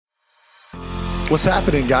What's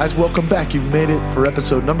happening, guys? Welcome back. You've made it for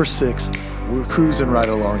episode number 6. We're cruising right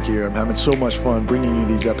along here. I'm having so much fun bringing you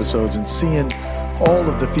these episodes and seeing all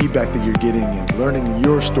of the feedback that you're getting and learning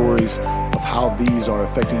your stories of how these are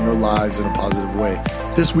affecting your lives in a positive way.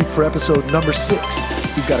 This week for episode number 6,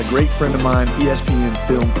 we've got a great friend of mine, ESPN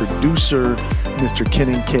film producer, Mr.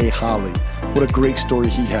 Kenan K. Holly. What a great story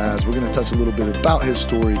he has. We're going to touch a little bit about his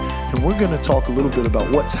story, and we're going to talk a little bit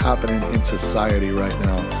about what's happening in society right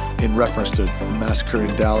now in reference to the massacre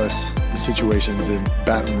in Dallas, the situations in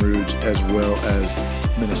Baton Rouge, as well as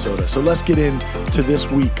Minnesota. So let's get into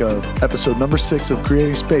this week of episode number 6 of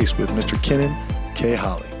Creating Space with Mr. Kenan K.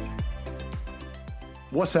 Holly.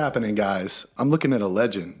 What's happening, guys? I'm looking at a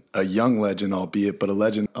legend, a young legend, albeit, but a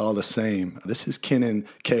legend all the same. This is Kenan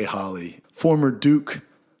K. Holly, former Duke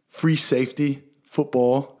free safety,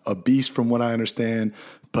 football, a beast from what I understand,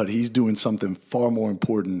 but he's doing something far more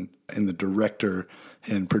important in the director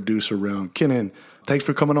and producer realm. Kenan, thanks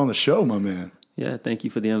for coming on the show, my man. Yeah, thank you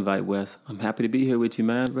for the invite, Wes. I'm happy to be here with you,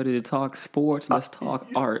 man. Ready to talk sports. Let's talk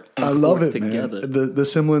art and I love it, together. Man. The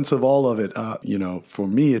semblance of all of it. For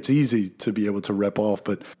me, it's easy to be able to rep off,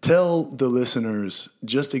 but tell the listeners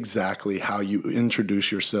just exactly how you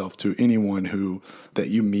introduce yourself to anyone that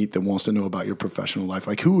you meet that wants to know about your professional life.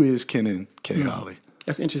 Like, who is Kenan K. Holly?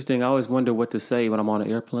 That's interesting. I always wonder what to say when I'm on an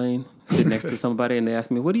airplane, sitting next to somebody, and they ask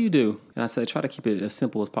me, what do you do? And I say, try to keep it as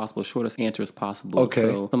simple as possible, shortest answer as possible. Okay.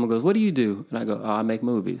 So someone goes, what do you do? And I go, I make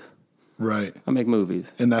movies. Right. I make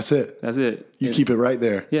movies. And that's it. That's it. You keep it right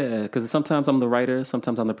there. Yeah, because sometimes I'm the writer,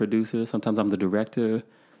 sometimes I'm the producer, sometimes I'm the director.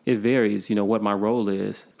 It varies, what my role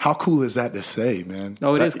is. How cool is that to say, man?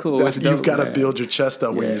 Oh, it is cool. You've got to build your chest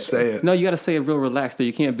up when you say it. No, you got to say it real relaxed. Though.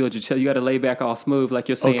 You can't build your chest. You got to lay back all smooth like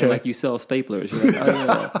you're saying, like you sell staplers. You're like,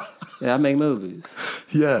 oh, yeah, I make movies.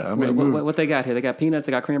 Yeah, I make movies. What they got here? They got peanuts,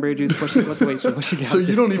 they got cranberry juice. What you got? So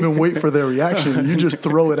you don't even wait for their reaction. You just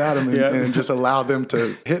throw it at them and just allow them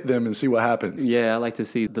to hit them and see what happens. Yeah, I like to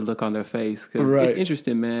see the look on their face. 'Cause it's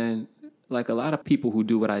interesting, man. Like a lot of people who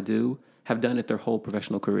do what I do have done it their whole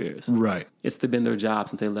professional careers. Right. It's been their job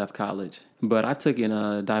since they left college. But I took in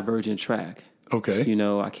a divergent track. Okay.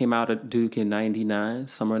 I came out of Duke in 99,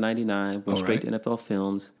 summer of 99, went straight to NFL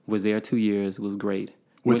Films, was there 2 years, was great.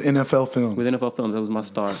 With NFL Films? With NFL Films, that was my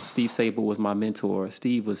start. Steve Sable was my mentor.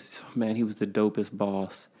 Steve was, he was the dopest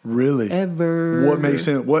boss. Really? Ever. What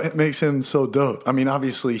makes him so dope? I mean,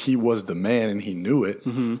 obviously he was the man and he knew it.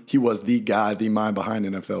 Mm-hmm. He was the guy, the mind behind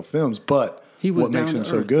NFL Films, but what makes him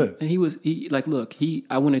so good? And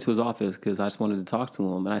I went into his office because I just wanted to talk to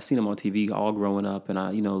him. And I seen him on TV all growing up, and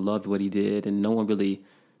I, loved what he did. And no one really,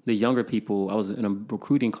 the younger people, I was in a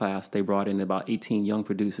recruiting class, they brought in about 18 young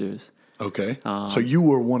producers. Okay. So you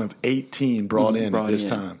were one of 18 brought in at this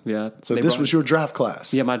time. Yeah. So this was your draft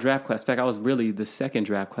class. Yeah, my draft class. In fact, I was really the second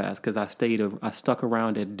draft class because I stuck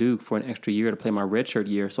around at Duke for an extra year to play my redshirt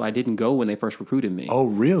year. So I didn't go when they first recruited me. Oh,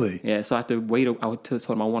 really? Yeah. So I had to wait. I told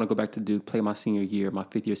them I want to go back to Duke, play my senior year, my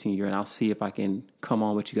 5th year senior year, and I'll see if I can come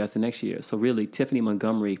on with you guys the next year. So really, Tiffany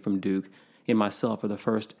Montgomery from Duke and myself are the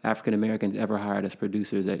first African Americans ever hired as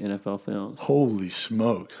producers at NFL Films. Holy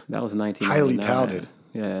smokes! That was 1999. Highly touted.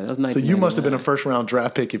 Yeah, that was 1999. So you must have been a first round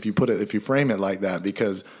draft pick if you frame it like that,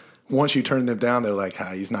 because once you turn them down, they're like,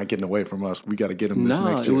 he's not getting away from us. We got to get him this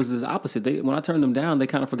next year. No, it was the opposite. When I turned them down, they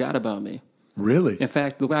kind of forgot about me. Really? In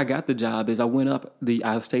fact, the way I got the job is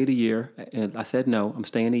I stayed a year, and I said, no, I'm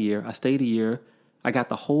staying a year. I stayed a year. I got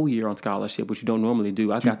the whole year on scholarship, which you don't normally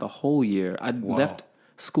do. I got the whole year. I left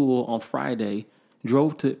school on Friday,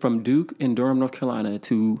 drove from Duke in Durham, North Carolina,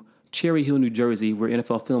 to Cherry Hill, New Jersey, where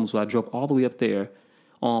NFL Films was. I drove all the way up there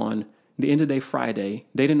on the end of the day Friday.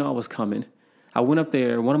 They didn't know I was coming. I went up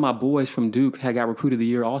there. One of my boys from Duke had got recruited the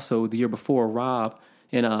year before, Rob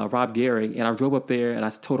Gary. And I drove up there and I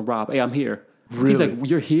told him, Rob, hey, I'm here. Really? He's like,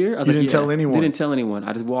 you're here? I was didn't tell anyone? Didn't tell anyone.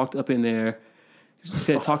 I just walked up in there,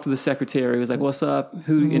 talked to the secretary. He was like, what's up? What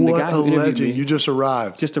the guy who interviewed me, you just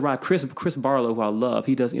arrived. Chris Barlow, who I love.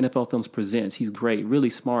 He does NFL Films Presents. He's great,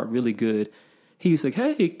 really smart, really good. He was like,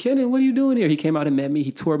 hey, Kenan, what are you doing here? He came out and met me.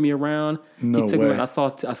 He toured me around. No he took way. Me, I saw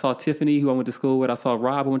Tiffany, who I went to school with. I saw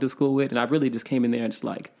Rob, who I went to school with. And I really just came in there and just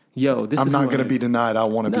like, yo, this I'm is not going to be denied. I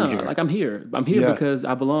want to be here. Like I'm here. I'm here because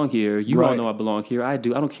I belong here. You all know I belong here. I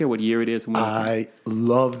do. I don't care what year it is. I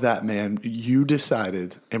love that, man. You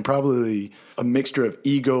decided, and probably a mixture of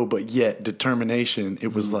ego, but yet determination.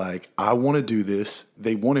 It was like, I want to do this.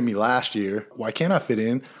 They wanted me last year. Why can't I fit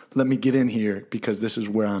in? Let me get in here because this is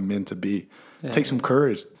where I'm meant to be. Yeah. Take some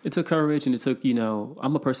courage. It took courage, and it took,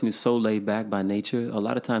 I'm a person who's so laid back by nature. A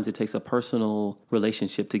lot of times it takes a personal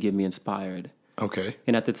relationship to get me inspired. Okay.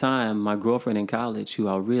 And at the time, my girlfriend in college, who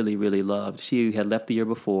I really, really loved, she had left the year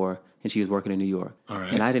before and she was working in New York. All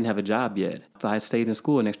right. And I didn't have a job yet. If I had stayed in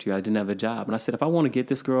school next year, I didn't have a job. And I said, if I want to get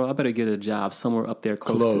this girl, I better get a job somewhere up there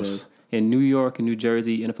close. To in New York and New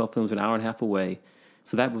Jersey. NFL Films an hour and a half away.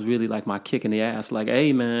 So that was really like my kick in the ass. Like,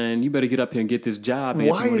 hey, man, you better get up here and get this job. Man,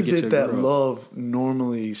 why is it that love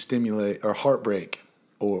normally stimulate, or heartbreak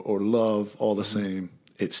or love all the same,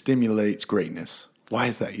 it stimulates greatness? Why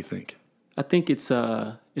is that, you think? I think it's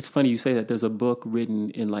funny you say that. There's a book written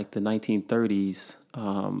in like the 1930s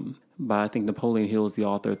by, I think, Napoleon Hill is the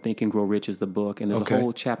author. Think and Grow Rich is the book. And there's a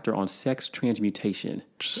whole chapter on sex transmutation.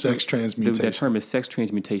 Sex transmutation. That term is sex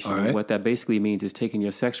transmutation. Right. What that basically means is taking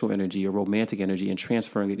your sexual energy, your romantic energy, and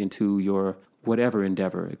transferring it into your whatever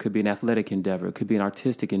endeavor. It could be an athletic endeavor. It could be an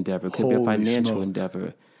artistic endeavor. It could be a financial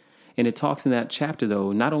endeavor. And it talks in that chapter,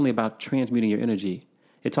 though, not only about transmuting your energy.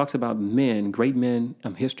 It talks about men, great men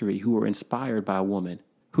of history, who were inspired by a woman,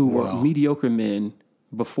 who were mediocre men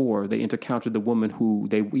before they encountered the woman who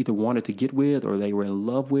they either wanted to get with or they were in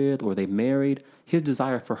love with or they married. His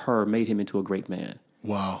desire for her made him into a great man.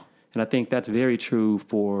 Wow. And I think that's very true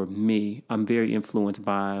for me. I'm very influenced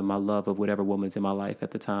by my love of whatever woman's in my life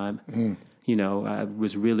at the time. Mm. You know, I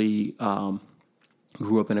was really...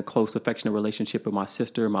 grew up in a close, affectionate relationship with my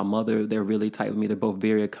sister, my mother. They're really tight with me. They're both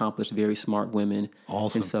very accomplished, very smart women.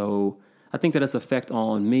 Awesome. And so I think that has an effect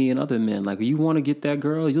on me and other men. Like, you want to get that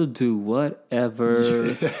girl, you'll do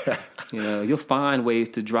whatever. Yeah. You know, you'll find ways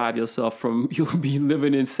to drive yourself from, you'll be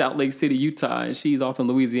living in Salt Lake City, Utah, and she's off in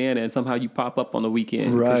Louisiana, and somehow you pop up on the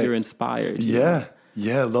weekend because you're inspired. You know?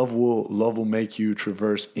 Yeah, love will make you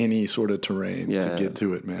traverse any sort of terrain to get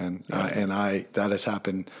to it, man. Yeah. That has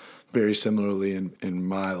happened very similarly in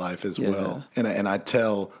my life as well. And I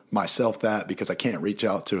tell myself that because I can't reach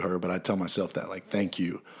out to her, but I tell myself that, like, thank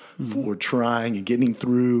you for trying and getting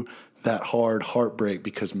through that hard heartbreak,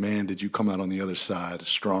 because, man, did you come out on the other side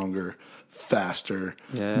stronger, faster,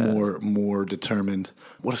 more determined.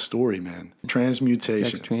 What a story, man. Transmutation.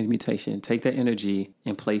 Sex transmutation. Take that energy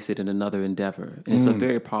and place it in another endeavor. And it's a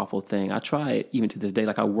very powerful thing. I try it even to this day.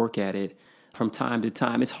 Like, I work at it from time to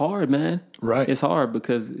time. It's hard, man. Right. It's hard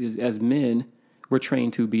because as men, we're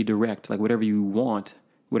trained to be direct. Like, whatever you want,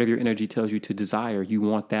 whatever your energy tells you to desire, you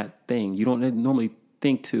want that thing. You don't normally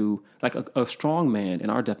think to, like, a strong man in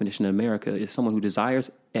our definition in America is someone who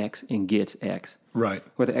desires X and gets X. Right.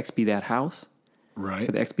 Whether X be that house. Right.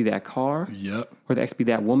 Whether X be that car. Yep. Whether X be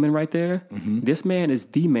that woman right there. Mm-hmm. This man is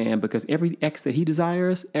the man because every X that he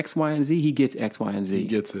desires, X, Y, and Z, he gets X, Y, and Z. He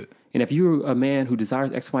gets it. And if you're a man who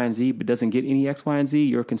desires X, Y, and Z but doesn't get any X, Y, and Z,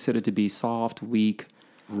 you're considered to be soft, weak,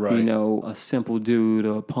 you know, a simple dude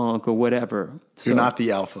or a punk or whatever. So you're not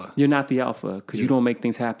the alpha. You're not the alpha because you don't make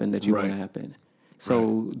things happen that you want to happen.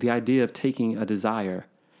 So the idea of taking a desire,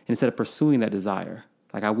 and instead of pursuing that desire,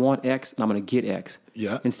 like, I want X and I'm going to get X.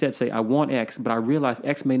 Yeah. Instead say, I want X, but I realize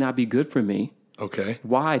X may not be good for me. Okay.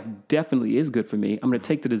 Y definitely is good for me. I'm going to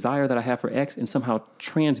take the desire that I have for X and somehow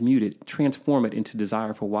transform it into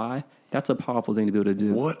desire for Y. That's a powerful thing to be able to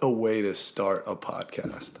do. What a way to start a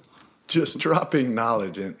podcast. Just dropping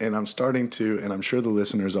knowledge. And I'm starting to, and I'm sure the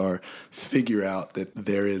listeners are, figure out that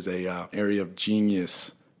there is a area of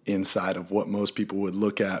genius inside of what most people would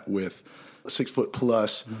look at with a 6 foot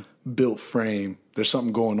plus built frame. There's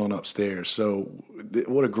something going on upstairs. So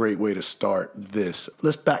what a great way to start this.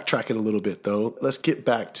 Let's backtrack it a little bit, though. Let's get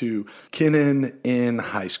back to Kenan in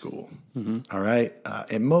high school. Mm-hmm. All right.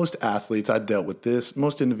 And most athletes, I dealt with this,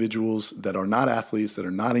 most individuals that are not athletes, that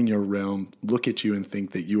are not in your realm, look at you and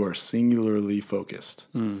think that you are singularly focused.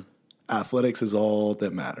 Athletics is all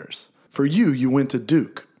that matters. For you, you went to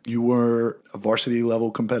Duke. You were a varsity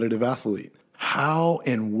level competitive athlete. How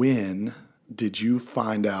and when did you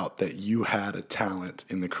find out that you had a talent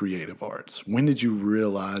in the creative arts? When did you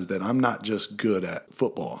realize that I'm not just good at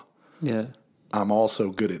football? Yeah. I'm also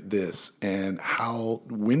good at this. And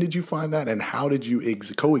when did you find that? And how did you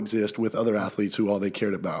coexist with other athletes who all they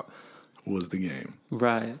cared about was the game?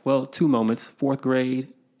 Right. Well, 2 moments, 4th grade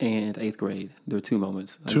and 8th grade. There were 2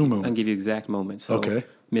 moments. I can give you exact moments. So, okay.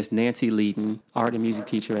 Miss Nancy Leaton, art and music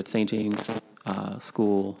teacher at St. James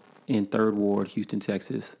School in 3rd Ward, Houston,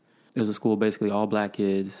 Texas. It was a school basically all black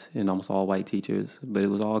kids and almost all white teachers, but it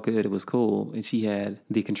was all good. It was cool. And she had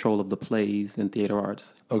the control of the plays and theater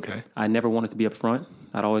arts. Okay. I never wanted to be up front.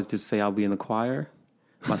 I'd always just say I'll be in the choir.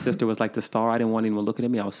 My sister was like the star. I didn't want anyone looking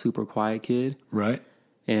at me. I was a super quiet kid. Right.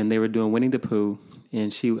 And they were doing Winnie the Pooh.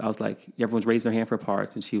 And I was like, everyone's raised their hand for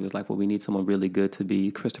parts. And she was like, well, we need someone really good to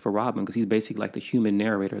be Christopher Robin because he's basically like the human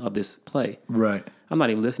narrator of this play. Right. I'm not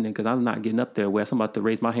even listening because I'm not getting up there, Wes. I'm about to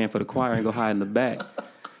raise my hand for the choir and go hide in the back.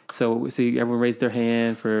 So see, everyone raised their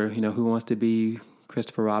hand for, who wants to be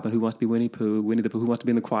Christopher Robin, who wants to be Winnie Pooh, Winnie the Pooh, who wants to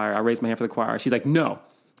be in the choir. I raised my hand for the choir. She's like, no,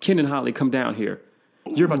 Ken and Holly, come down here.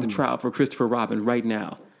 You're about to try out for Christopher Robin right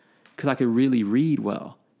now. Because I could really read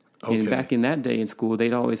well. Okay. And back in that day in school,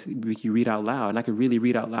 they'd always make you read out loud. And I could really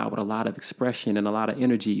read out loud with a lot of expression and a lot of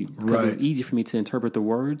energy. Because it was easy for me to interpret the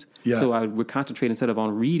words. Yeah. So I would concentrate, instead of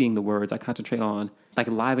on reading the words, I concentrate on like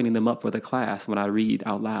livening them up for the class when I read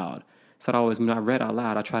out loud. So when I read out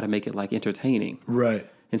loud, I try to make it like entertaining. Right.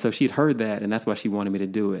 And so she'd heard that, and that's why she wanted me to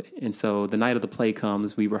do it. And so the night of the play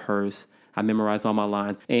comes, we rehearse. I memorize all my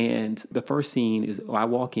lines. And the first scene is I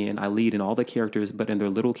walk in, I lead in all the characters, but in their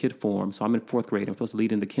little kid form. So I'm in fourth grade. I'm supposed to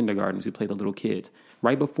lead in the kindergartens who play the little kids.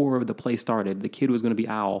 Right before the play started, the kid who was going to be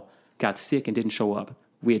Owl got sick and didn't show up.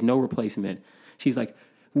 We had no replacement. She's like,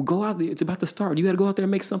 well, go out there. It's about to start. You got to go out there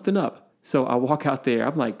and make something up. So I walk out there.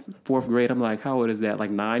 I'm like fourth grade. I'm like, how old is that?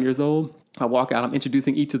 Like 9 years old? I walk out, I'm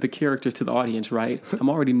introducing each of the characters to the audience, right? I'm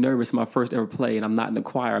already nervous, my first ever play, and I'm not in the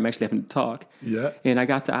choir. I'm actually having to talk. Yeah. And I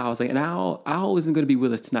got to Owl, I was like, and Owl isn't going to be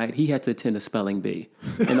with us tonight. He had to attend a spelling bee.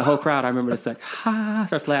 And the whole crowd, I remember just like,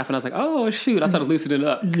 starts laughing. I was like, oh, shoot. I started loosening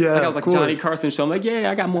up. Yeah, like I was like Johnny Carson show. I'm like, yeah,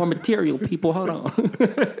 I got more material, people. Hold on.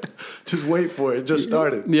 Just wait for it. It just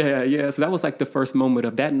started. Yeah. So that was like the first moment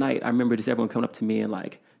of that night. I remember just everyone coming up to me and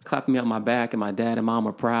like clapping me on my back, and my dad and mom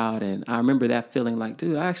were proud. And I remember that feeling like,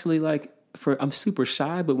 dude, I actually like, I'm super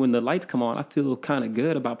shy, but when the lights come on, I feel kind of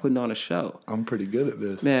good about putting on a show. I'm pretty good at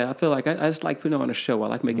this. Yeah, I feel like I just like putting on a show. I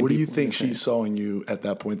like making. What do you think she saw in you at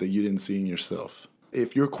that point that you didn't see in yourself?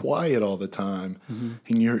 If you're quiet all the time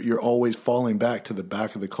and you're always falling back to the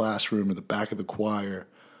back of the classroom or the back of the choir,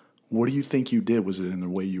 what do you think you did? Was it in the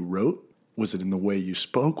way you wrote? Was it in the way you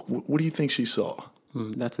spoke? What do you think she saw?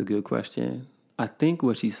 That's a good question. I think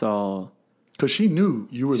what she saw. Because she knew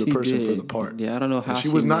you were the person for the part. Yeah, I don't know how she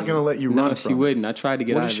was not going to let you run from it. No, she wouldn't. I tried to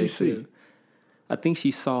get out of it. What did she see? I think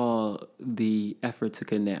she saw the effort to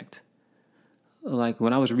connect. Like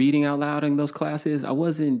when I was reading out loud in those classes, I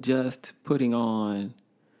wasn't just putting on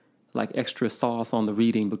like extra sauce on the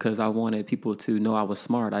reading because I wanted people to know I was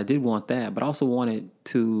smart. I did want that, but I also wanted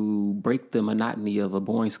to break the monotony of a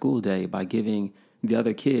boring school day by giving the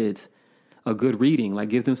other kids a good reading, like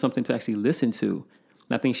give them something to actually listen to.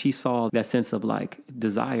 I think she saw that sense of like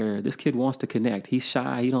desire. This kid wants to connect. He's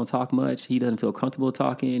shy. He don't talk much. He doesn't feel comfortable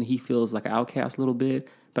talking. He feels like an outcast a little bit,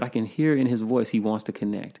 but I can hear in his voice he wants to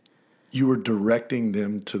connect. You were directing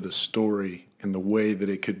them to the story and the way that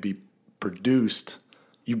it could be produced.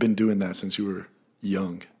 You've been doing that since you were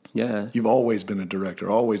young. Yeah. You've always been a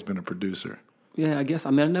director, always been a producer. Yeah, I guess. I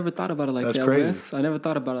mean, I never thought about it like that. That's crazy. Wes. I never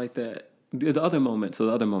thought about it like that. The other moment,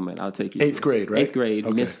 I'll take you. 8th grade, right? 8th grade,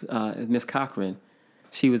 okay. Miss Cochran.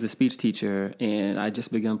 She was the speech teacher, and I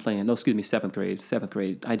just begun playing. 7th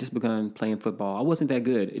grade. I just begun playing football. I wasn't that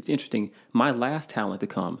good. It's interesting. My last talent to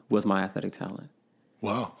come was my athletic talent.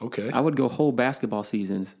 Wow, okay. I would go whole basketball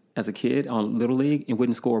seasons as a kid on Little League and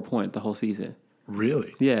wouldn't score a point the whole season.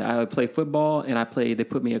 Really? Yeah, I would play football, and they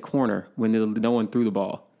put me a corner when no one threw the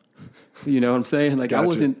ball. You know what I'm saying? Like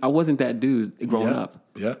gotcha. I wasn't that dude growing up.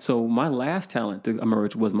 Yeah. So my last talent to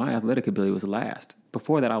emerge was my athletic ability was the last.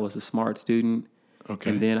 Before that, I was a smart student.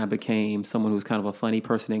 Okay. And then I became someone who was kind of a funny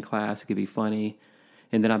person in class who could be funny.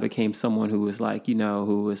 And then I became someone who was like,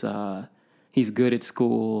 he's good at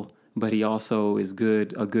school, but he also is a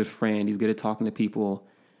good friend. He's good at talking to people.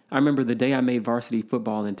 I remember the day I made varsity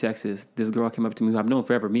football in Texas, this girl came up to me who I've known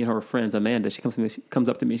forever. Me and her were friends, Amanda. She comes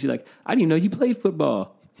up to me. She's like, I didn't even know you played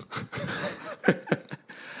football.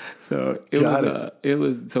 So you talk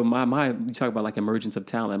about like emergence of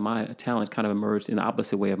talent. My talent kind of emerged in the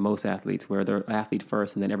opposite way of most athletes, where they're athlete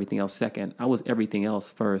first and then everything else second. I was everything else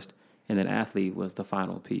first, and then athlete was the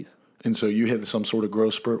final piece. And so you had some sort of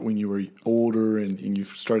growth spurt when you were older and you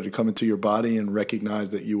started to come into your body and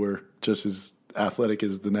recognize that you were just as athletic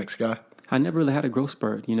as the next guy? I never really had a growth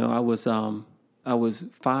spurt. I was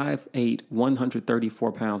 5'8",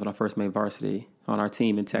 134 pounds when I first made varsity on our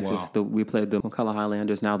team in Texas. Wow. We played the McCullough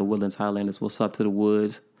Highlanders, now the Woodlands Highlanders. What's up to the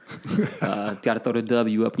Woods? Got to throw the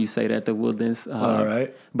W up when you say that, the Woodlands. All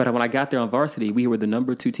right. But when I got there on varsity, we were the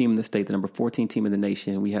number 2 team in the state, the number 14 team in the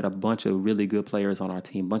nation. We had a bunch of really good players on our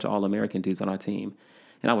team, a bunch of All-American dudes on our team.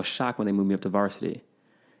 And I was shocked when they moved me up to varsity.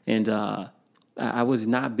 And I was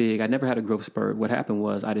not big. I never had a growth spurt. What happened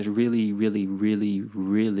was I just really, really, really,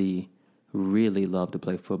 really, really loved to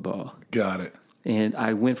play football. Got it. And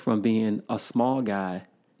I went from being a small guy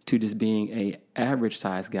to just being a average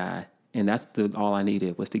size guy. And that's all I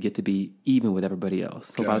needed was to get to be even with everybody else.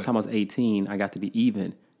 So by the time I was 18, I got to be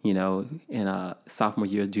even, and sophomore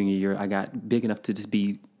year, junior year, I got big enough to just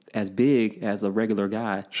be as big as a regular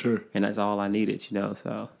guy. Sure. And that's all I needed,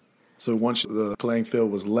 so. So once the playing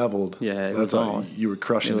field was leveled, it was on. You were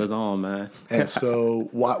crushing it. It was on, man. And so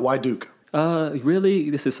why Duke? Really,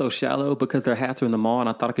 this is so shallow because their hats are in the mall, and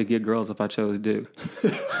I thought I could get girls if I chose Duke.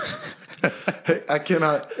 Hey, I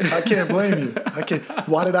can't blame you.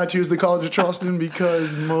 Why did I choose the College of Charleston?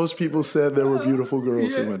 Because most people said there were beautiful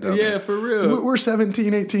girls who went down there. Yeah, for real. We're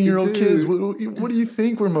 17, 18-year-old kids. What do you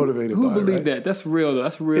think we're motivated by? Who believed right? that? That's real.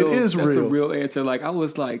 That's real. It is That's real. a real answer. Like, I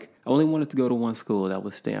was like, I only wanted to go to one school. That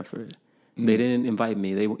was Stanford. They didn't invite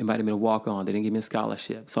me. They invited me to walk on. They didn't give me a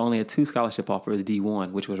scholarship. So I only had 2 scholarship offers,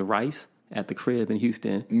 D1, which was Rice at the crib in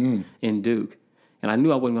Houston and Duke. And I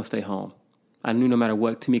knew I wasn't going to stay home. I knew no matter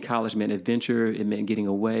what, to me, college meant adventure. It meant getting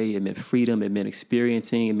away. It meant freedom. It meant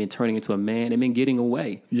experiencing. It meant turning into a man. It meant getting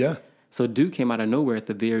away. Yeah. So Duke came out of nowhere at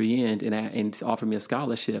the very end and offered me a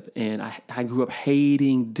scholarship. And I grew up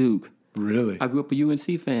hating Duke. Really? I grew up a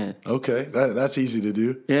UNC fan. Okay. That's easy to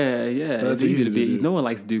do. Yeah. That's it's easy to be. do. No one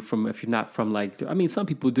likes Duke if you're not from like, I mean, some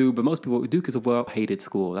people do, but most people, Duke is a well-hated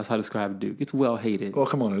school. That's how I describe Duke. It's well-hated. Well,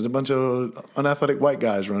 come on. There's a bunch of unathletic white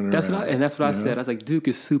guys running around. That's what I said. I was like, Duke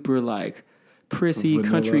is super like prissy, Vanilla.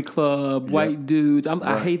 country club, white dudes.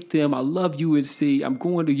 I hate them. I love UNC. I'm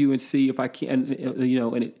going to UNC if I can.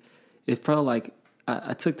 And it felt like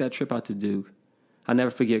I took that trip out to Duke. I'll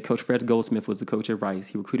never forget, Coach Fred Goldsmith was the coach at Rice.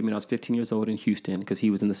 He recruited me when I was 15 years old in Houston because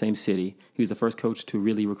he was in the same city. He was the first coach to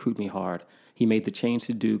really recruit me hard. He made the change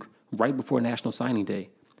to Duke right before National Signing Day.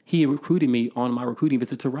 He recruited me on my recruiting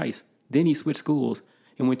visit to Rice. Then he switched schools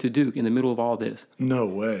and went to Duke in the middle of all this. No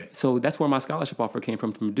way. So that's where my scholarship offer came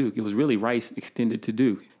from Duke. It was really Rice extended to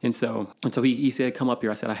Duke. And so he said, come up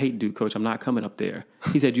here. I said, I hate Duke, Coach. I'm not coming up there.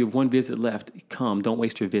 He said, you have one visit left. Come, don't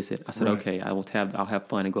waste your visit. I said, okay, I'll have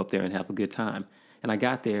fun and go up there and have a good time. And I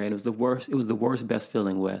got there, and it was the worst. It was the worst, best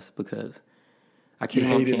feeling, Wes, because I came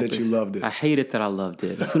on campus. You hated that you loved it. I hated that I loved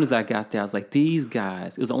it. As soon as I got there, I was like, these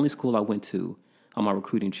guys. It was the only school I went to on my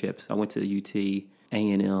recruiting trips. I went to UT,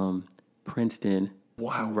 A&M, Princeton.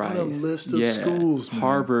 Wow, Rice. what a list of schools, man.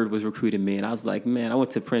 Harvard was recruiting me, and I was like, man, I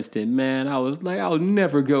went to Princeton. Man, I was like, I'll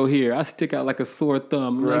never go here. I stick out like a sore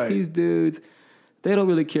thumb. Like, these dudes, they don't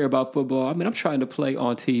really care about football. I mean, I'm trying to play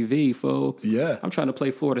on TV, fool. Yeah. I'm trying to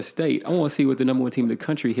play Florida State. I want to see what the number 1 team in the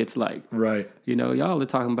country hits like. Right. Y'all are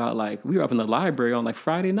talking about, like, we were up in the library on, like,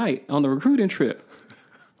 Friday night on the recruiting trip.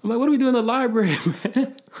 I'm like, what do we do in the library,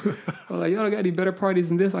 man? I'm like, y'all don't got any better parties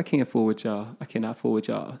than this? I can't fool with y'all. I cannot fool with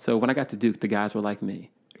y'all. So when I got to Duke, the guys were like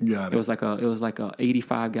me. Got it. It was like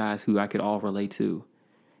 85 guys who I could all relate to.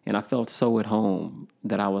 And I felt so at home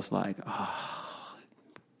that I was like, oh,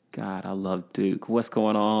 God, I love Duke. What's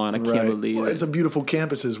going on? I can't believe it. It's a beautiful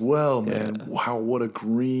campus as well, man. Wow, what a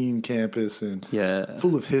green campus and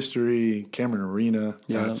full of history. Cameron Arena.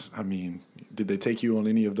 Did they take you on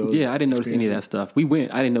any of those? Yeah, I didn't notice any of that stuff. We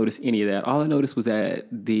went. I didn't notice any of that. All I noticed was that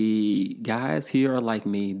the guys here are like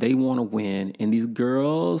me. They want to win. And these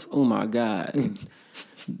girls, oh, my God.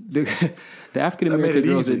 The African-American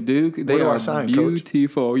girls at Duke, they are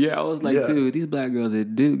beautiful. Coach? Yeah, I was like, dude, these black girls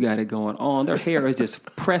at Duke got it going on. Their hair is just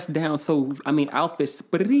pressed down. So, I mean, outfits,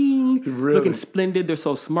 looking splendid. They're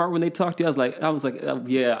so smart when they talk to you. I was like,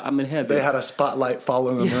 yeah, I'm in heaven. They had a spotlight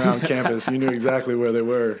following them around campus. You knew exactly where they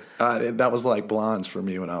were. That was like blondes for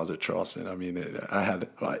me when I was at Charleston. I mean,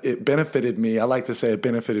 it benefited me. I like to say it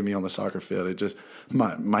benefited me on the soccer field. It just,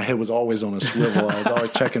 my head was always on a swivel. I was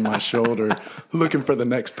always checking my shoulder, looking for the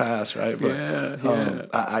next pass, right? But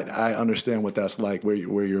I understand what that's like, where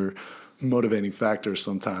your motivating factors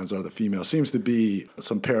sometimes are the female. Seems to be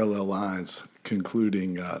some parallel lines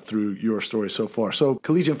concluding through your story so far. So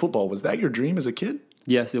collegiate football, was that your dream as a kid?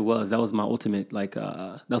 Yes, it was. That was my ultimate,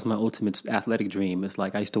 athletic dream. It's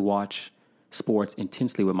like I used to watch sports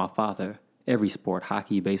intensely with my father, every sport,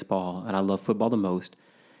 hockey, baseball, and I love football the most.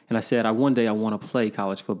 And I said, one day I want to play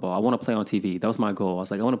college football. I want to play on TV. That was my goal. I was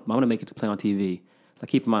like, I want to make it to play on TV. Like,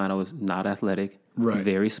 keep in mind, I was not athletic,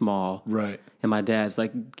 very small. Right. And my dad's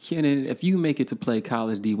like, Kenan, if you make it to play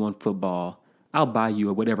college D1 football, I'll buy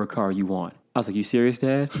you whatever car you want. I was like, you serious,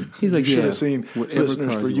 Dad? He's like, you should have seen,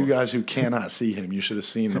 listeners, for you guys who cannot see him, you should have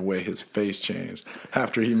seen the way his face changed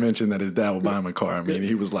after he mentioned that his dad would buy him a car. I mean,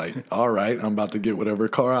 he was like, all right, I'm about to get whatever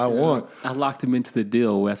car I want. I locked him into the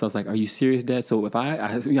deal, Wes. I was like, are you serious, Dad? So if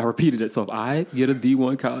I repeated it. So if I get a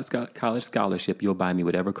D1 college scholarship, you'll buy me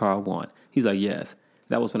whatever car I want. He's like, yes.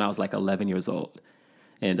 That was when I was like 11 years old.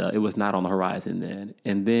 And it was not on the horizon then.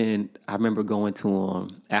 And then I remember going to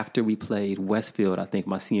them after we played Westfield, I think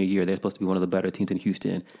my senior year. They're supposed to be one of the better teams in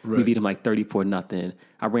Houston. Right. We beat them like 34-0.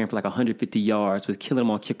 I ran for like 150 yards, was killing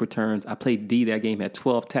them on kick returns. I played D that game, had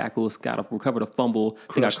 12 tackles, recovered a fumble.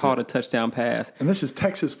 I think I caught a touchdown pass. And this is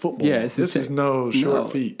Texas football. Yeah, this is no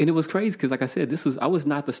short feat. And it was crazy because, like I said, I was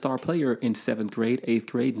not the star player in 7th grade, 8th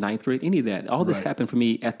grade, 9th grade, any of that. All this happened for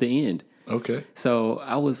me at the end. Okay. So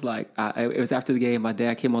I was like, it was after the game. My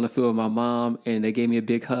dad came on the field with my mom, and they gave me a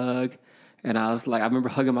big hug. And I was like, I remember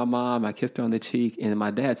hugging my mom. I kissed her on the cheek. And my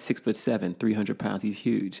dad's 6'7", 300 pounds. He's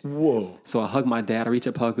huge. Whoa. So I hugged my dad. I reach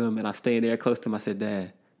up, hug him, and I stay there close to him. I said,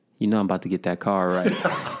 Dad, you know I'm about to get that car, right?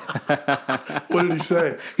 What did he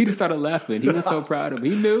say? He just started laughing. He was so proud of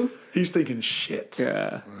me. He knew. He's thinking, shit.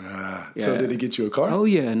 Yeah. So did he get you a car? Oh,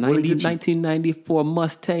 yeah. 1994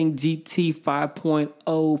 Mustang GT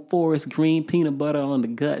 5.0 forest green peanut butter on the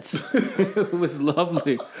guts. It was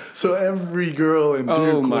lovely. So every girl in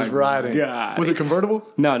Duke was riding. God. Was it convertible?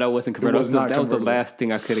 No, it wasn't convertible. That was the convertible. last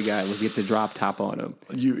thing I could have got was get the drop top on them.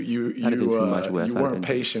 You weren't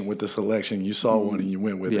patient with the selection. You saw one and you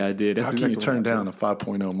went with it. Yeah, I did. That's How can you turn down a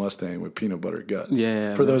 5.0 Mustang with peanut butter guts?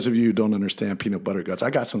 Yeah. For those of you who don't understand peanut butter guts, I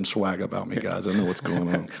got some swag about me, guys. I know what's going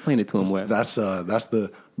on. Explain it to him, Wes. That's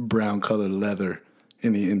the brown colored leather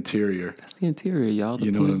in the interior. That's the interior, y'all.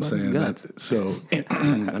 You know what I'm saying? So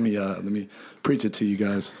let me preach it to you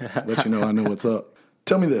guys. Let you know I know what's up.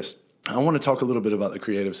 Tell me this. I want to talk a little bit about the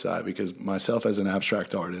creative side because myself as an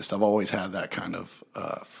abstract artist, I've always had that kind of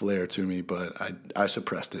flair to me, but I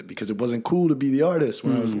suppressed it because it wasn't cool to be the artist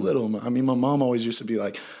when I was little. I mean, my mom always used to be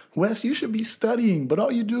like, Wes, you should be studying, but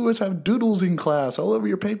all you do is have doodles in class all over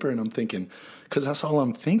your paper. And I'm thinking, because that's all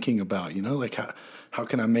I'm thinking about, you know, like how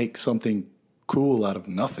can I make something cool out of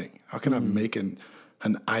nothing? How can I make an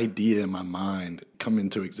idea in my mind come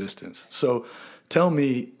into existence? So tell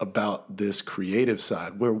me about this creative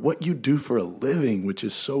side where what you do for a living, which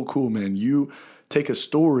is so cool, man. You take a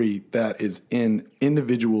story that is in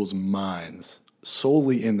individuals' minds,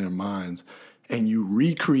 solely in their minds, and you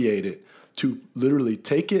recreate it to literally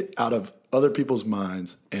take it out of other people's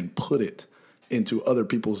minds and put it into other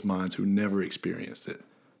people's minds who never experienced it.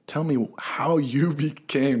 Tell me how you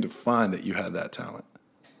became to find that you had that talent.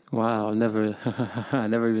 Wow, I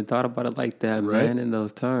never even thought about it like that, right? Man, in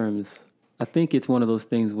those terms. I think it's one of those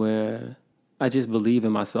things where I just believe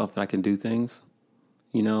in myself that I can do things.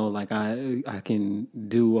 You know, like I can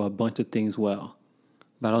do a bunch of things well,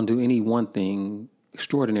 but I don't do any one thing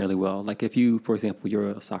extraordinarily well. Like if you, for example, you're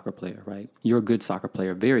a soccer player, right? You're a good soccer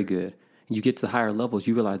player, very good. You get to the higher levels,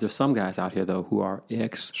 you realize there's some guys out here, though, who are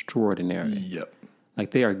extraordinary. Yep.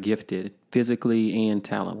 Like they are gifted physically and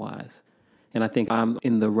talent-wise. And I think I'm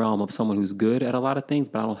in the realm of someone who's good at a lot of things,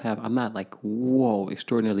 but I'm not like, whoa,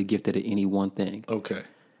 extraordinarily gifted at any one thing. Okay.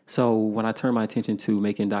 So when I turned my attention to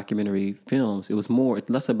making documentary films, it was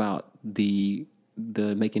less about the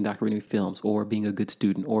making documentary films or being a good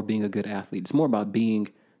student or being a good athlete. It's more about being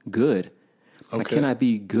good. Okay. Like, can I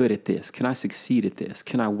be good at this? Can I succeed at this?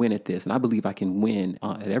 Can I win at this? And I believe I can win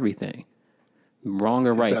at everything. Wrong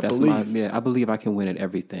or right, I believe I can win at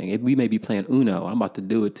everything. We may be playing Uno. I'm about to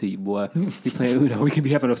do it to you, boy. We playing Uno. We could be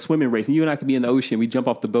having a swimming race. And you and I could be in the ocean. We jump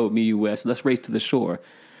off the boat, me, you, Wes. Let's race to the shore.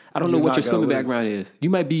 I don't know what your swimming background is. You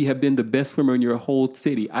might have been the best swimmer in your whole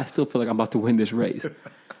city. I still feel like I'm about to win this race.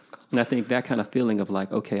 And I think that kind of feeling of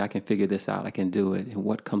like, okay, I can figure this out. I can do it. And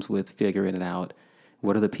what comes with figuring it out?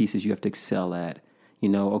 What are the pieces you have to excel at? You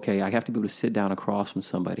know, okay, I have to be able to sit down across from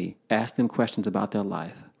somebody, ask them questions about their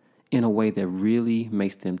life in a way that really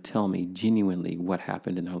makes them tell me genuinely what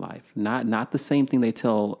happened in their life. Not the same thing they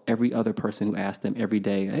tell every other person who asks them every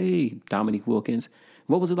day, hey, Dominique Wilkins,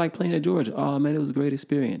 what was it like playing at Georgia? Oh, man, it was a great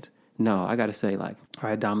experience. No, I got to say, like, all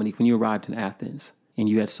right, Dominique, when you arrived in Athens and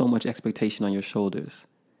you had so much expectation on your shoulders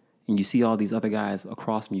and you see all these other guys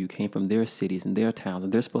across from you came from their cities and their towns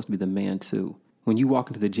and they're supposed to be the man too. When you walk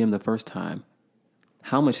into the gym the first time,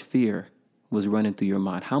 how much fear was running through your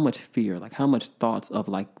mind? How much fear, like how much thoughts of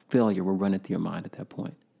like failure were running through your mind at that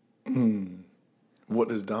point? What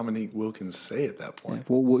does Dominique Wilkins say at that point?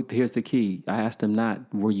 Yeah, well, here's the key. I asked him not,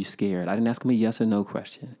 were you scared? I didn't ask him a yes or no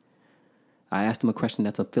question. I asked him a question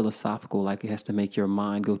that's a philosophical, like it has to make your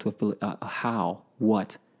mind go to a how,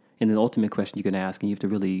 what. And then the ultimate question you can ask, and you have to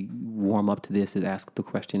really warm up to this, is ask the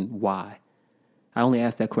question, why? I only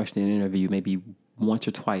asked that question in an interview maybe once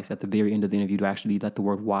or twice at the very end of the interview to actually let the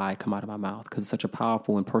word why come out of my mouth, because it's such a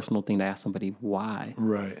powerful and personal thing to ask somebody why.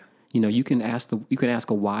 Right. You know, you can ask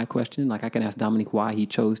a why question. Like I can ask Dominique why he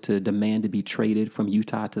chose to demand to be traded from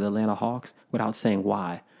Utah to the Atlanta Hawks without saying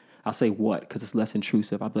why. I'll say what because it's less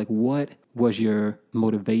intrusive. I'll be like, what was your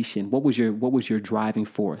motivation? What was your driving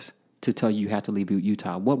force to tell you had to leave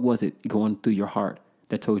Utah? What was it going through your heart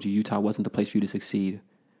that told you Utah wasn't the place for you to succeed?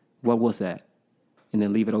 What was that? And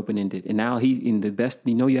then leave it open-ended. And now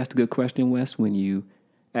you asked a good question, Wes, when you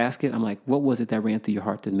ask it. I'm like, what was it that ran through your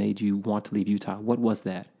heart that made you want to leave Utah? What was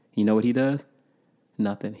that? You know what he does?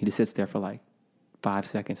 Nothing. He just sits there for like 5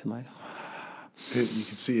 seconds and like, you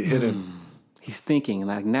can see it hit him. He's thinking.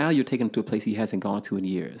 Like now you're taking him to a place he hasn't gone to in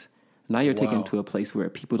years. Now you're taking him to a place where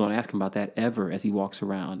people don't ask him about that ever as he walks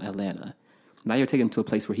around Atlanta. Now you're taking him to a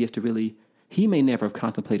place where he may never have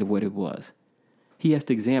contemplated what it was. He has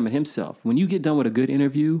to examine himself. When you get done with a good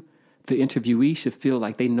interview, the interviewee should feel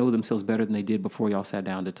like they know themselves better than they did before y'all sat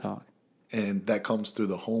down to talk. And that comes through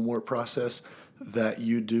the homework process that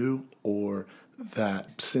you do, or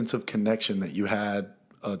that sense of connection that you had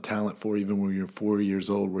a talent for even when you were 4 years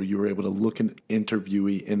old, where you were able to look an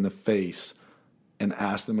interviewee in the face and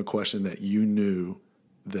ask them a question that you knew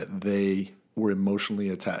that they were emotionally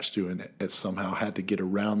attached to, and it somehow had to get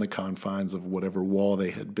around the confines of whatever wall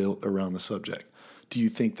they had built around the subject. Do you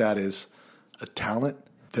think that is a talent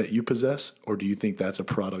that you possess, or do you think that's a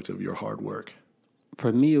product of your hard work?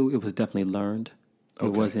 For me, it was definitely learned.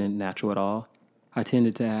 It wasn't natural at all. I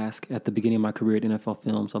tended to ask at the beginning of my career at NFL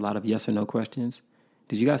Films a lot of yes or no questions.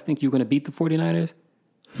 Did you guys think you were going to beat the 49ers?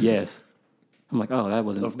 Yes. I'm like, oh,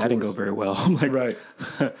 that didn't go very well. I'm like, right.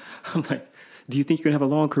 I'm like, do you think you're going to have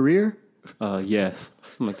a long career? Yes.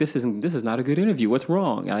 I'm like, this is not a good interview. What's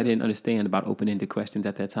wrong? And I didn't understand about open-ended questions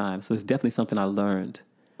at that time. So it's definitely something I learned.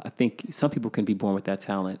 I think some people can be born with that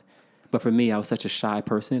talent. But for me, I was such a shy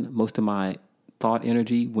person. Most of my thought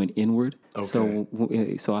energy went inward.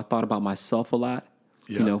 Okay. So I thought about myself a lot,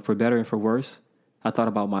 for better and for worse. I thought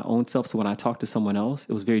about my own self. So when I talked to someone else,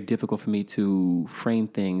 it was very difficult for me to frame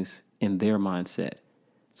things in their mindset.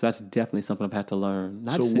 So that's definitely something I've had to learn.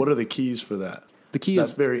 What are the keys for that? The key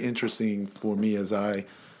That's very interesting for me as I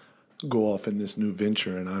go off in this new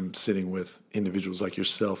venture and I'm sitting with individuals like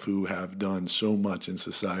yourself who have done so much in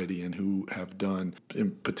society and who have done,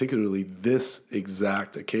 in particularly this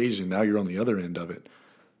exact occasion. Now you're on the other end of it.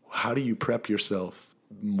 How do you prep yourself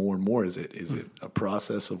more and more? Is it a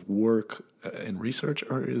process of work and research,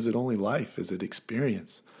 or is it only life? Is it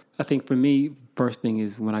experience? I think for me, first thing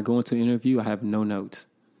is when I go into an interview, I have no notes.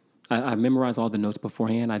 I memorize all the notes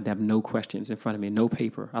beforehand. I have no questions in front of me, no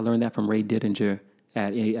paper. I learned that from Ray Dittinger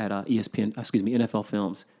at NFL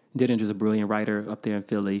Films. Dittinger's a brilliant writer up there in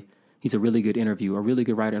Philly. He's a really good interviewer, a really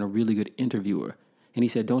good writer, and a really good interviewer. And he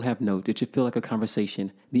said, don't have notes. It should feel like a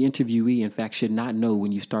conversation. The interviewee, in fact, should not know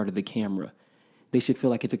when you started the camera. They should feel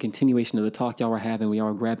like it's a continuation of the talk y'all were having when y'all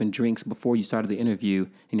were grabbing drinks before you started the interview,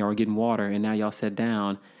 and y'all were getting water, and now y'all sat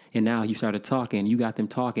down, and now you started talking, you got them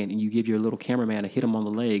talking, and you give your little cameraman a hit him on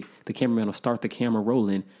the leg. The cameraman will start the camera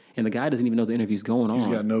rolling, and the guy doesn't even know the interview's going on. He's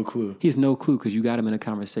got no clue. He has no clue because you got him in a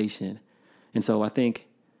conversation. And so I think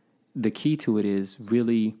the key to it is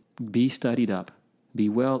really be studied up, be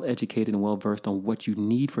well educated and well versed on what you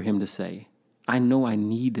need for him to say. I know I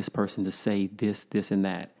need this person to say this, this, and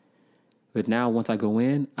that. But now once I go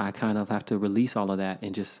in, I kind of have to release all of that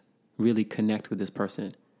and just really connect with this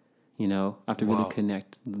person. I have to really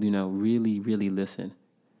connect, really, really listen.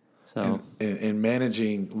 So and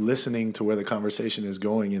managing, listening to where the conversation is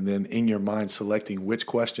going, and then in your mind selecting which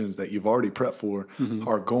questions that you've already prepped for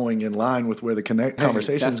are going in line with where the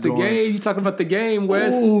conversation is going. That's the game. You talking about the game,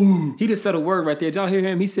 Wes? Ooh. He just said a word right there. Did y'all hear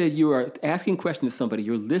him? He said you are asking questions to somebody.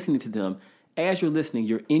 You're listening to them. As you're listening,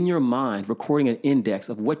 you're in your mind recording an index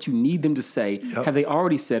of what you need them to say. Yep. Have they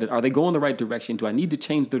already said it? Are they going the right direction? Do I need to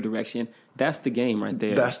change their direction? That's the game right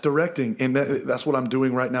there. That's directing, and that's what I'm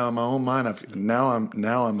doing right now in my own mind. Now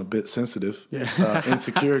I'm a bit sensitive,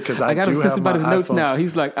 insecure because I got him sensitive about his notes now.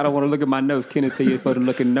 He's like, I don't want to look at my notes. Kenneth said you're supposed to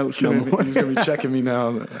look at notes no more. He's gonna be checking me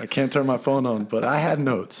now. I can't turn my phone on, but I had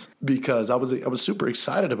notes because I was super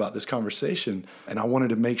excited about this conversation, and I wanted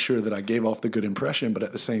to make sure that I gave off the good impression, but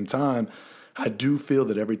at the same time, I do feel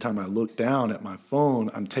that every time I look down at my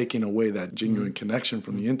phone, I'm taking away that genuine connection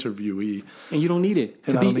from the interviewee. And you don't need it.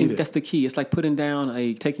 That's the key. It's like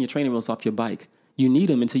taking your training wheels off your bike. You need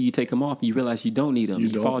them until you take them off. You realize you don't need them.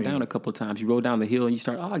 You fall down a couple of times. You roll down the hill and you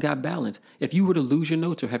start, I got balance. If you were to lose your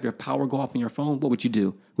notes or have your power go off on your phone, what would you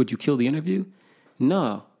do? Would you kill the interview?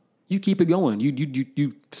 No. You keep it going.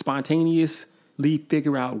 You spontaneously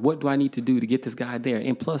figure out, what do I need to do to get this guy there?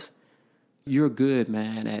 And plus, you're good,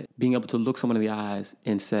 man, at being able to look someone in the eyes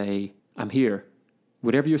and say, I'm here.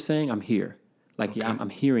 Whatever you're saying, I'm here. I'm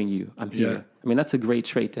hearing you. I'm here. Yeah. I mean, that's a great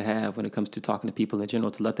trait to have when it comes to talking to people in general,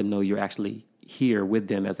 to let them know you're actually here with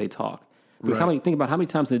them as they talk. Because think about how many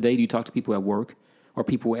times in a day do you talk to people at work or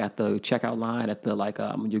people at the checkout line at the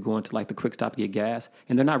when you're going to like the quick stop to get gas,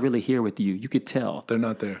 and they're not really here with you. You could tell They're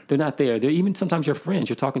not there. They're not there. They're even sometimes your friends.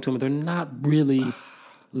 You're talking to them, they're not really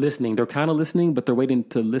listening. They're kind of listening, but they're waiting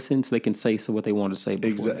to listen so they can say what they want to say.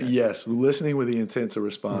 Exactly. Yes, listening with the intent to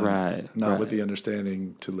respond, right? Not with the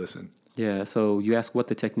understanding to listen. Yeah. So you ask what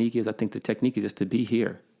the technique is. I think the technique is just to be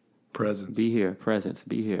here. Presence. Be here. Presence.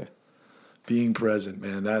 Be here. Being present,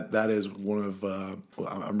 man. That is one of.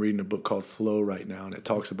 I'm reading a book called Flow right now, and it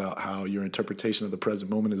talks about how your interpretation of the present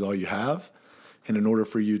moment is all you have, and in order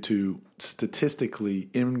for you to statistically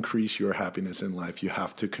increase your happiness in life, you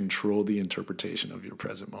have to control the interpretation of your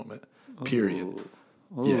present moment. Period.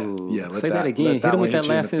 Ooh. Yeah. Say that again. Hit him with that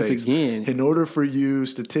last sentence again. In order for you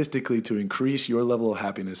statistically to increase your level of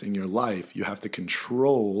happiness in your life, you have to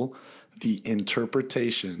control the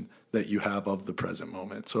interpretation that you have of the present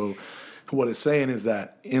moment. So what it's saying is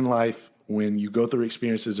that in life, when you go through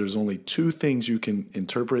experiences, there's only two things you can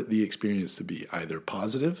interpret the experience to be, either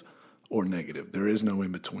positive or negative. There is no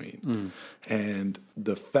in between. And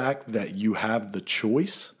the fact that you have the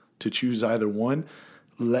choice to choose either one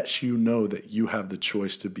lets you know that you have the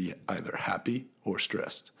choice to be either happy or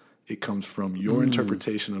stressed. It comes from your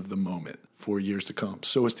interpretation of the moment for years to come.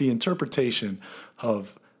 So it's the interpretation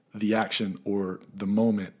of the action or the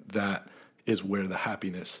moment that is where the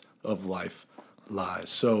happiness of life lies.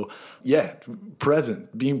 So yeah,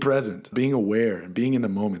 being aware and being in the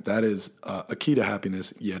moment, that is a key to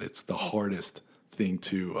happiness, yet it's the hardest thing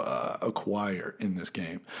to acquire in this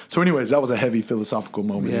game. So anyways, that was a heavy philosophical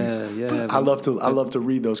moment. Yeah. But I love to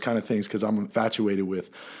read those kind of things because I'm infatuated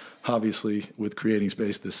with, obviously, with creating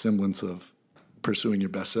space, this semblance of pursuing your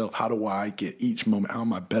best self. How do I get each moment? How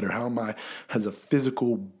am I better? How am I as a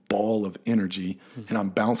physical ball of energy and I'm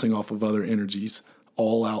bouncing off of other energies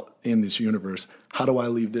all out in this universe? How do I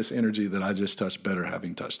leave this energy that I just touched better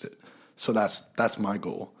having touched it? So that's my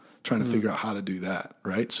goal, trying to figure out how to do that,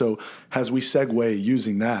 right? So as we segue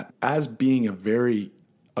using that, as being a very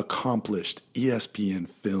accomplished ESPN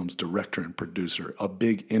Films director and producer, a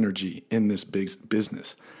big energy in this big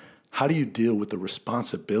business, how do you deal with the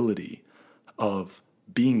responsibility of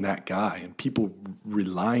being that guy and people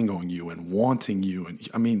relying on you and wanting you? And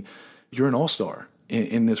I mean, you're an all-star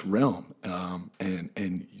in this realm,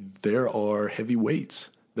 and there are heavy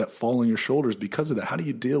weights that fall on your shoulders because of that. How do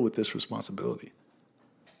you deal with this responsibility?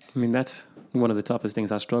 I mean, that's one of the toughest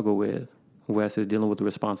things I struggle with, Wes, is dealing with the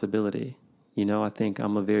responsibility. You know, I think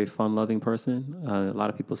I'm a very fun-loving person. A lot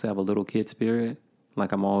of people say I have a little kid spirit.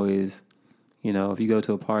 Like I'm always, you know, if you go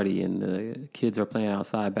to a party and the kids are playing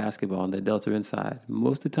outside basketball and the adults are inside,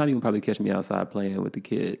 most of the time you can probably catch me outside playing with the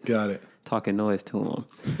kids. Got it. Talking noise to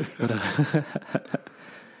them.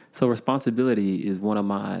 So responsibility is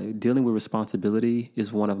dealing with responsibility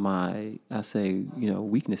is one of my, I say,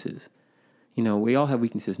 weaknesses. You know, we all have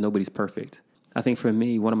weaknesses. Nobody's perfect. I think for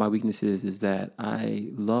me, one of my weaknesses is that I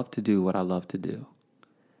love to do what I love to do.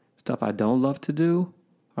 Stuff I don't love to do,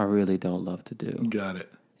 I really don't love to do. Got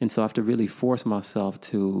it. And so I have to really force myself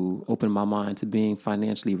to open my mind to being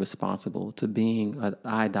financially responsible, to being an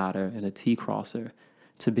I dotter and a T crosser,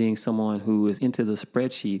 to being someone who is into the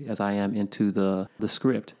spreadsheet as I am into the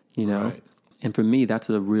script, you know? Right. And for me, that's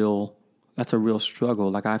a real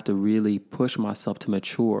struggle. Like I have to really push myself to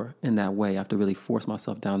mature in that way. I have to really force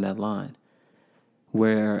myself down that line.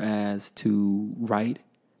 Whereas to write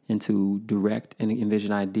and to direct and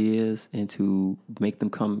envision ideas and to make them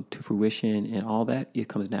come to fruition and all that, it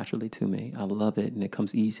comes naturally to me. I love it and it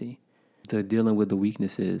comes easy. The dealing with the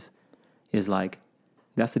weaknesses is like,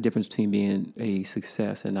 that's the difference between being a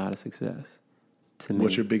success and not a success to me.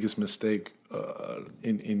 What's your biggest mistake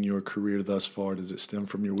in your career thus far? Does it stem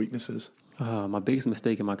from your weaknesses? My biggest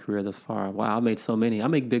mistake in my career thus far. Wow, I made so many. I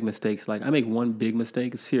make big mistakes. Like I make one big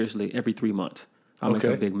mistake seriously every 3 months. I make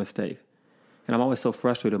a big mistake. And I'm always so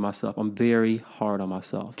frustrated with myself. I'm very hard on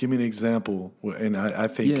myself. Give me an example. And I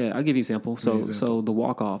think... Yeah, I'll give you an example. So The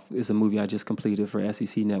Walk-Off is a movie I just completed for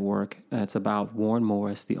SEC Network. It's about Warren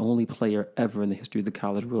Morris, the only player ever in the history of the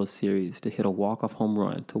College World Series to hit a walk-off home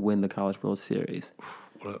run to win the College World Series.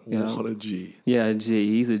 What a G. Yeah, a G.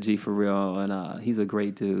 He's a G for real, and he's a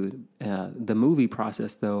great dude. The movie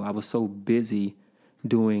process, though, I was so busy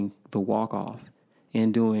doing The Walk-Off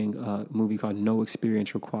and doing a movie called No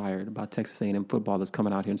Experience Required about Texas A&M football that's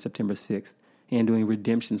coming out here on September 6th, and doing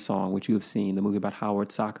Redemption Song, which you have seen, the movie about Howard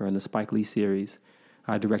Soccer and the Spike Lee series.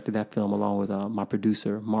 I directed that film along with my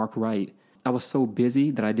producer, Mark Wright. I was so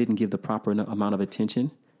busy that I didn't give the proper amount of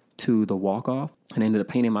attention to The Walk-Off, and I ended up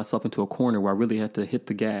painting myself into a corner where I really had to hit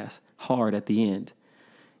the gas hard at the end.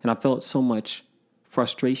 And I felt so much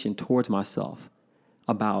frustration towards myself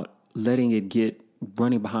about letting it get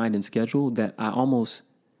running behind in schedule that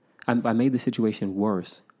I made the situation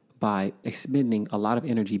worse by expending a lot of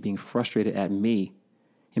energy being frustrated at me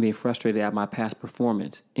and being frustrated at my past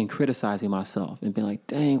performance and criticizing myself and being like,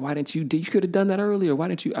 dang, why didn't you could have done that earlier. Why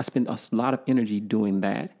didn't you? I spent a lot of energy doing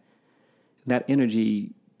that. That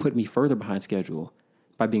energy put me further behind schedule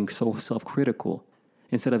by being so self-critical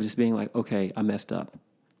instead of just being like, okay, I messed up.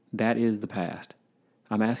 That is the past.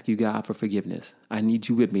 I'm asking you, God, for forgiveness. I need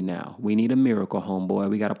you with me now. We need a miracle, homeboy.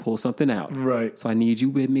 We got to pull something out. Right. So I need you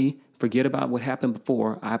with me. Forget about what happened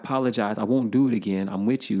before. I apologize. I won't do it again. I'm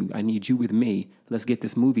with you. I need you with me. Let's get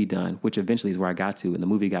this movie done, which eventually is where I got to. And the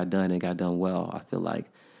movie got done and got done well, I feel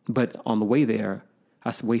like. But on the way there,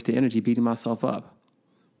 I wasted energy beating myself up.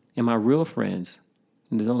 And my real friends,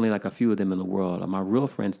 and there's only like a few of them in the world, my real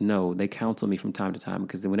friends know, they counsel me from time to time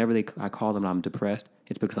because whenever I call them and I'm depressed,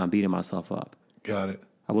 it's because I'm beating myself up. Got it.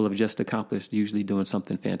 I will have just accomplished usually doing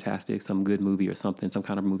something fantastic, some good movie or something, some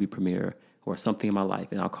kind of movie premiere or something in my life.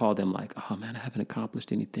 And I'll call them like, oh, man, I haven't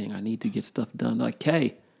accomplished anything. I need to get stuff done. They're like,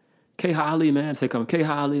 K Holly, man. Say, come, K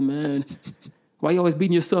Holly, man. Why you always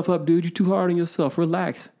beating yourself up, dude? You're too hard on yourself.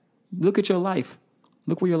 Relax. Look at your life.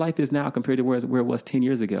 Look where your life is now compared to where it was 10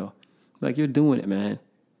 years ago. Like, you're doing it, man.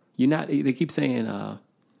 You're not, they keep saying, I'm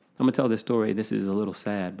going to tell this story. This is a little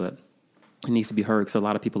sad, but it needs to be heard because a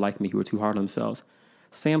lot of people like me who are too hard on themselves.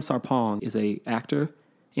 Sam Sarpong is a actor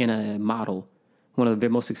and a model, one of the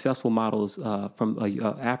most successful models from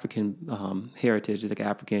African heritage. He's like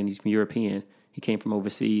African, he's from European. He came from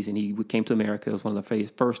overseas and he came to America. He was one of the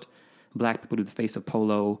first black people to the face of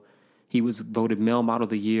polo. He was voted Male Model of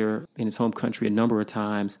the Year in his home country a number of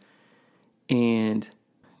times. And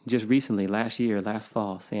just recently, last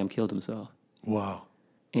fall, Sam killed himself. Wow.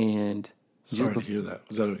 And sorry to hear that.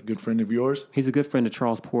 Was that a good friend of yours? He's a good friend of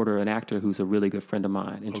Charles Porter, an actor who's a really good friend of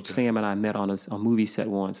mine. And okay. Sam and I met on a movie set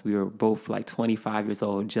once. We were both like 25 years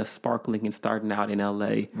old, just sparkling and starting out in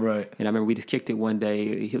L.A. Right. And I remember we just kicked it one day.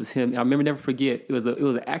 It was him. I remember, never forget, it was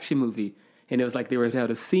an action movie. And it was like they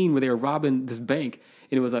had a scene where they were robbing this bank.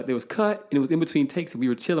 And it was like there was cut, and it was in between takes. And we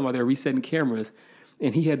were chilling while they were resetting cameras.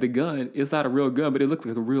 And he had the gun. It's not a real gun, but it looked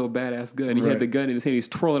like a real badass gun. He had the gun in his hand. He's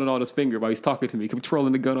twirling it on his finger while he's talking to me. He kept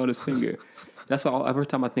twirling the gun on his finger. That's why every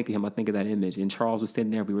time I think of him, I think of that image. And Charles was sitting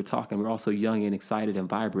there. We were talking. We were all so young and excited and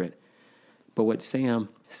vibrant. But what Sam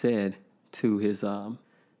said to his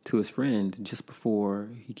friend just before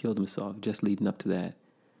he killed himself, just leading up to that,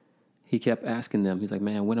 he kept asking them. He's like,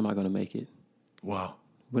 "Man, when am I going to make it? Wow.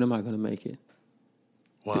 When am I going to make it?"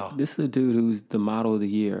 Wow. This is a dude who's the model of the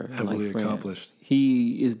year. Heavily accomplished.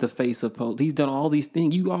 He is the face of pole. He's done all these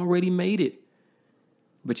things. You already made it.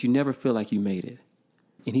 But you never feel like you made it.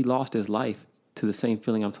 And he lost his life to the same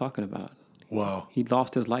feeling I'm talking about. Wow. He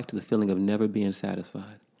lost his life to the feeling of never being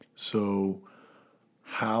satisfied. So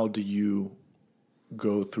how do you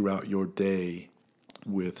go throughout your day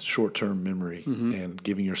with short-term memory and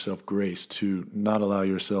giving yourself grace to not allow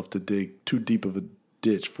yourself to dig too deep of a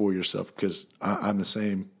ditch for yourself? Because I'm the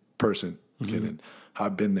same person, and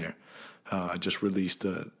I've been there. I just released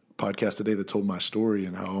a podcast today that told my story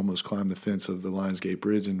and how I almost climbed the fence of the Lionsgate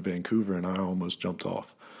Bridge in Vancouver, and I almost jumped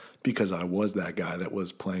off because I was that guy that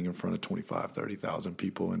was playing in front of 25, 30,000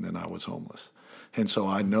 people, and then I was homeless. And so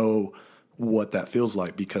I know what that feels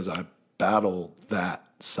like because I battle that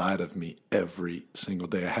side of me every single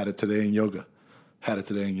day. I had it today in yoga.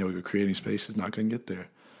 Creating space is not going to get there.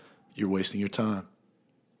 You're wasting your time.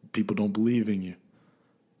 People don't believe in you.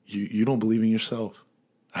 You don't believe in yourself.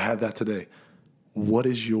 I had that today. What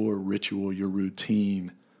is your ritual, your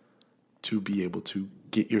routine to be able to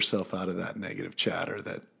get yourself out of that negative chatter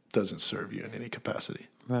that doesn't serve you in any capacity?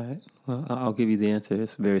 Right. Well, I'll give you the answer.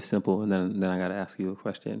 It's very simple, and then I got to ask you a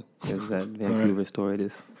question because that Vancouver story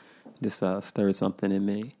just stirred something in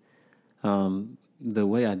me. The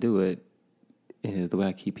way I do it is the way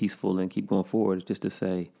I keep peaceful and keep going forward is just to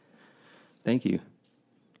say, thank you.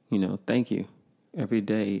 Thank you. Every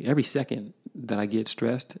day, every second that I get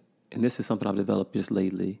stressed, and this is something I've developed just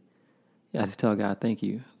lately, I just tell God, thank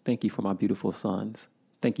you. Thank you for my beautiful sons.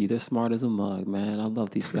 Thank you. They're smart as a mug, man. I love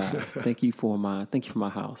these guys. Thank you for my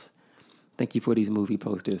house. Thank you for these movie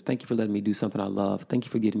posters. Thank you for letting me do something I love. Thank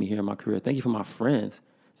you for getting me here in my career. Thank you for my friends.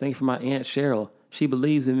 Thank you for my Aunt Cheryl. She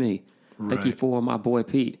believes in me. Right. Thank you for my boy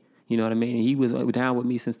Pete. You know what I mean? He was down with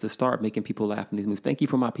me since the start, making people laugh in these movies. Thank you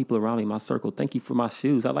for my people around me, my circle. Thank you for my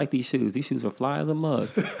shoes. I like these shoes. These shoes are fly as a mug.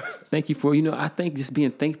 Thank you for, I think just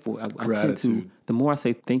being thankful. I tend to, the more I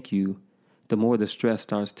say thank you, the more the stress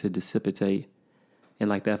starts to dissipate. And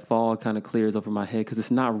like that fog kind of clears over my head because it's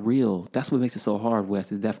not real. That's what makes it so hard, Wes,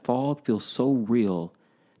 is that fog feels so real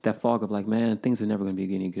that fog of like, man, things are never going to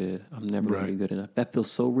be any good. I'm never going to be good enough. That feels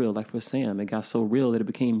so real. Like for Sam, it got so real that it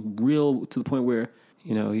became real to the point where,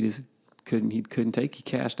 you know, he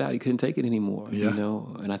cashed out. He couldn't take it anymore, you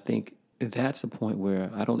know? And I think that's the point where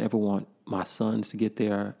I don't ever want my sons to get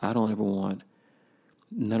there. I don't ever want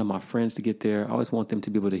none of my friends to get there. I always want them to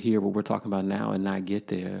be able to hear what we're talking about now and not get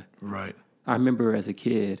there. Right. I remember as a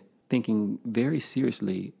kid thinking very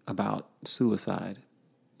seriously about suicide,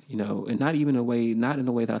 you know, and not in a way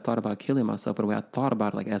that I thought about killing myself, but the way I thought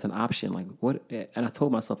about it, like as an option, like what, and I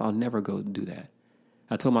told myself I'll never go do that.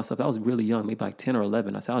 I told myself, I was really young, maybe like 10 or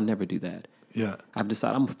 11. I said, I'll never do that. Yeah. I've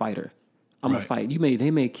decided I'm a fighter. I'm a fight.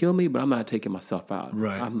 They may kill me, but I'm not taking myself out.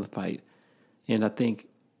 Right. I'm a fight. And I think,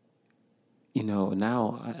 you know,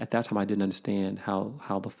 now at that time I didn't understand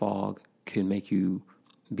how the fog can make you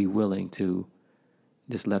be willing to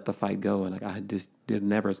just let the fight go. And like I just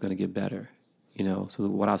never is going to get better, you know. So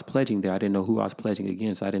what I was pledging there, I didn't know who I was pledging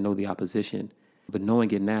against. I didn't know the opposition. But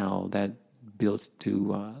knowing it now, that builds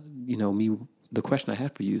to, you know, me. The question I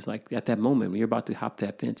had for you is like at that moment when you're about to hop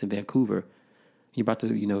that fence in Vancouver, you're about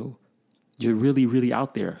to, you know, you're really, really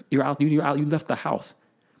out there. You're out. You left the house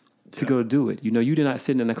to go do it. You know, you did not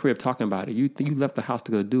sit in the crib talking about it. You left the house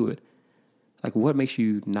to go do it. Like, what makes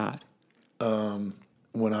you not?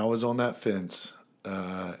 When I was on that fence,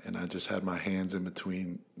 and I just had my hands in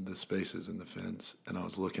between the spaces in the fence, and I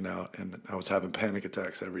was looking out, and I was having panic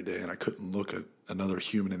attacks every day, and I couldn't look at another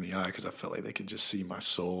human in the eye because I felt like they could just see my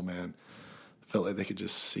soul, man. I felt like they could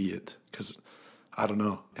just see it because I don't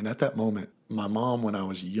know. And at that moment, my mom, when I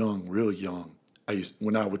was young, real young,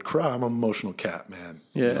 when I would cry, I'm an emotional cat, man.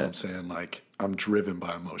 Yeah. You know what I'm saying? Like, I'm driven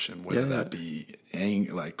by emotion, whether that be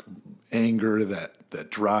anger that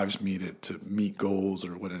drives me to meet goals,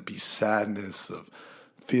 or whether it be sadness of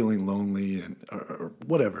feeling lonely or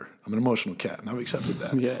whatever. I'm an emotional cat, and I've accepted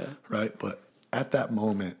that. Yeah. Right? But at that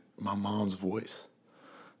moment, my mom's voice.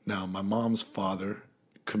 Now, my mom's father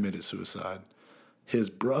committed suicide. His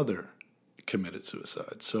brother committed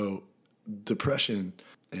suicide. So depression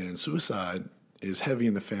and suicide is heavy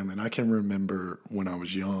in the family. And I can remember when I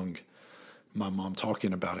was young, my mom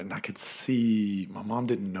talking about it, and I could see. My mom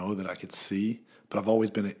didn't know that I could see, but I've always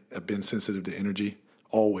been sensitive to energy.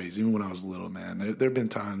 Always, even when I was little, man. There have been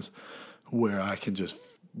times where I can just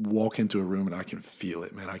walk into a room and I can feel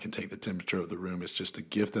it, man. I can take the temperature of the room. It's just a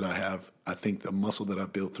gift that I have. I think the muscle that I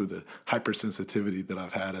built through the hypersensitivity that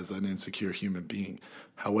I've had as an insecure human being.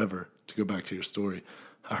 However, to go back to your story,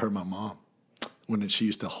 I heard my mom. When she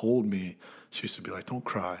used to hold me, she used to be like, don't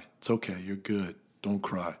cry. It's okay. You're good. Don't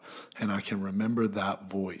cry. And I can remember that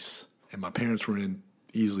voice. And my parents were in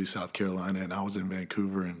Easley, South Carolina, and I was in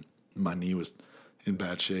Vancouver, and my knee was in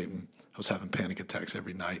bad shape, and I was having panic attacks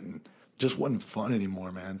every night, and just wasn't fun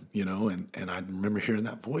anymore, man, you know, and I remember hearing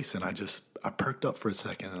that voice, and I perked up for a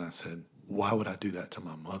second, and I said, why would I do that to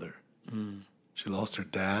my mother? She lost her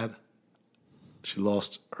dad. She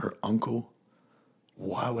lost her uncle.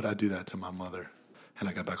 Why would I do that to my mother? And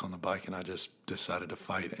I got back on the bike, and I just decided to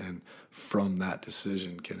fight, and from that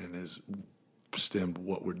decision, Kenan, has stemmed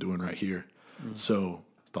what we're doing right here. So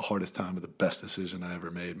it's the hardest time of the best decision I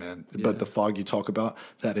ever made, man. Yeah. But the fog you talk about,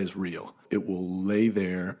 that is real. It will lay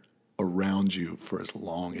there around you for as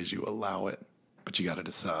long as you allow it, but you got to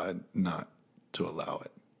decide not to allow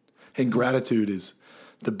it. And gratitude is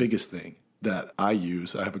the biggest thing that I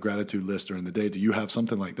use. I have a gratitude list during the day. Do you have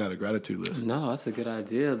something like that, a gratitude list? No, that's a good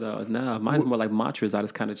idea, though. No, mine's more like mantras. I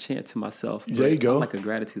just kind of chant to myself. There you go. I like a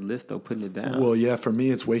gratitude list, though, putting it down. Well, yeah, for me,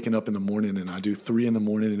 it's waking up in the morning, and I do 3 in the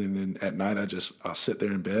morning, and then at night, I'll sit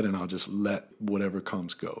there in bed, and I'll just let whatever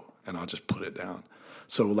comes go, and I'll just put it down.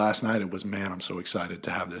 So last night, it was, man, I'm so excited to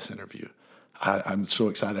have this interview. I'm so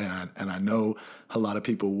excited, and I know a lot of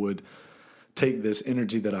people would take this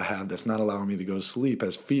energy that I have that's not allowing me to go to sleep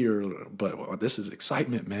as fear, but this is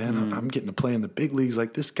excitement, man. I'm getting to play in the big leagues.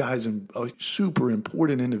 Like, this guy's a super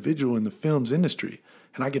important individual in the films industry,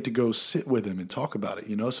 and I get to go sit with him and talk about it,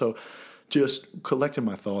 you know? So just collecting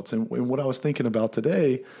my thoughts, and what I was thinking about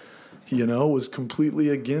today, you know, was completely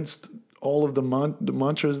against all of the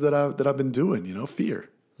mantras that I've been doing, you know, fear.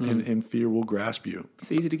 And fear will grasp you.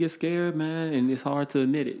 It's easy to get scared, man, and it's hard to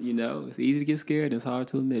admit it, you know? It's easy to get scared, and it's hard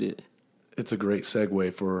to admit it. It's a great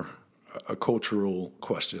segue for a cultural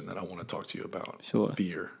question that I want to talk to you about. Sure.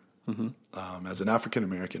 Fear. As an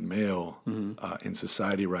African-American male in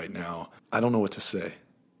society right now, I don't know what to say.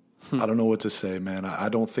 I don't know what to say, man. I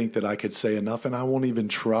don't think that I could say enough, and I won't even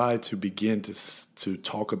try to begin to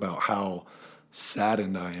talk about how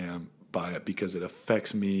saddened I am by it, because it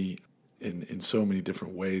affects me in so many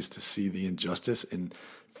different ways to see the injustice and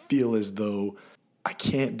feel as though I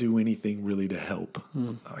can't do anything really to help.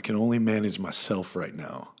 I can only manage myself right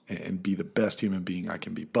now and be the best human being I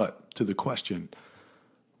can be. But to the question,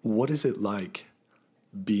 what is it like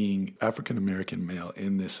being African-American male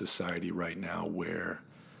in this society right now where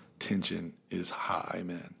tension is high,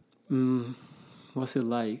 man? What's it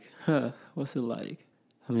like? What's it like?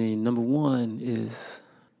 I mean, number one is,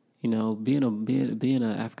 being an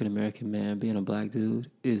African American man, being a black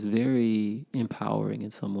dude is very empowering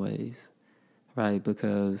in some ways, right?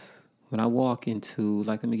 Because when I walk into,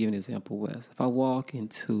 let me give you an example, Wes. If I walk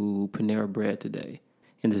into Panera Bread today,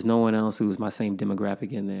 and there's no one else who's my same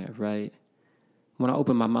demographic in there, right? When I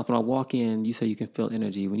open my mouth, when I walk in, you say you can feel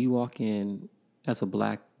energy. When you walk in as a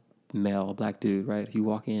black male, black dude, right? If you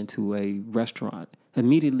walk into a restaurant,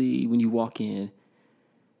 immediately when you walk in,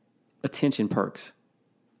 attention perks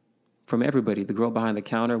from everybody. The girl behind the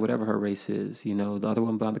counter, whatever her race is, the other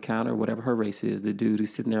one behind the counter, whatever her race is, the dude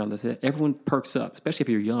who's sitting there on the set, everyone perks up, especially if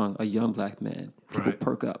you're young, a young black man. People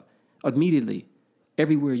perk up immediately,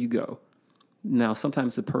 everywhere you go. Now,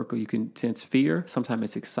 sometimes the perk, you can sense fear, sometimes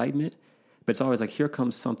it's excitement, but it's always like, here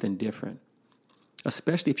comes something different.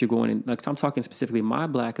 Especially if you're going in, I'm talking specifically, my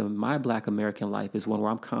black American life is one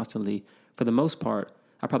where I'm constantly, for the most part,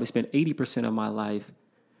 I probably spend 80% of my life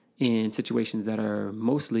in situations that are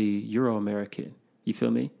mostly Euro-American. You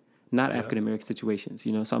feel me? Not African-American situations,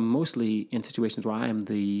 So I'm mostly in situations where I am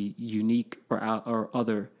the unique or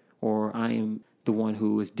other, or I am the one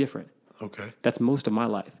who is different. Okay. That's most of my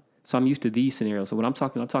life. So I'm used to these scenarios. So when I'm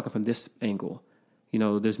talking from this angle.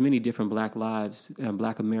 There's many different black lives and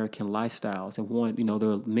black American lifestyles. And one, there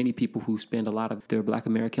are many people who spend a lot of their black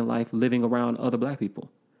American life living around other black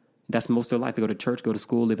people. That's most of their life. They go to church, go to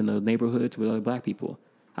school, live in the neighborhoods with other black people.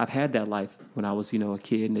 I've had that life when I was, a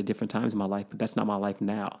kid and at different times in my life, but that's not my life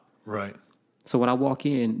now. Right. So when I walk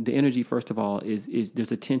in, the energy, first of all, is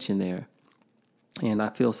there's a tension there. And I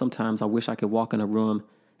feel sometimes I wish I could walk in a room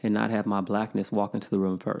and not have my blackness walk into the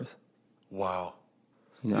room first. Wow.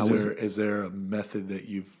 Is there a method that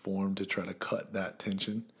you've formed to try to cut that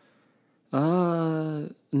tension?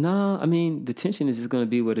 No. I mean, the tension is just going to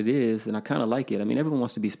be what it is, and I kind of like it. I mean, everyone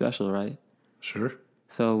wants to be special, right? Sure.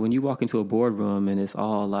 So when you walk into a boardroom and it's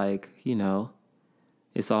all like,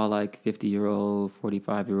 it's all like 50-year-old,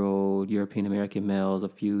 45-year-old European American males, a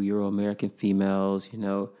few Euro-American females,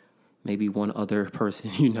 maybe one other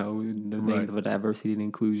person, the name of diversity and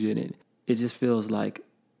inclusion. And it just feels like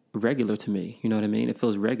regular to me. You know what I mean? It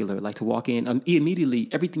feels regular. Like to walk in, immediately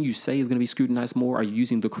everything you say is going to be scrutinized more. Are you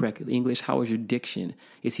using the correct English? How is your diction?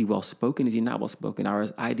 Is he well spoken? Is he not well spoken? Are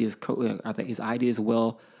his ideas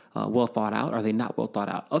well thought out? Are they not well thought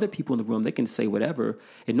out? Other people in the room, they can say whatever,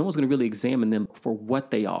 and no one's going to really examine them for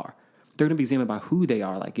what they are. They're going to be examined by who they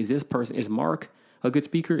are. Like, is Mark a good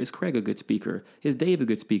speaker? Is Craig a good speaker? Is Dave a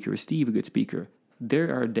good speaker? Is Steve a good speaker?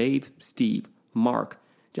 There are Dave, Steve, Mark,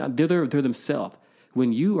 John. They're themselves.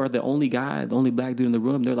 When you are the only guy, the only black dude in the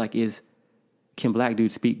room, they're like, can black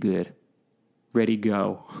dude speak good? Ready,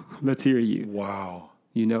 go. Let's hear you. Wow.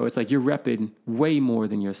 It's like you're repping way more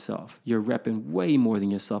than yourself. You're repping way more than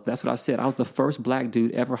yourself. That's what I said. I was the first black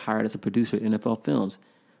dude ever hired as a producer at NFL Films.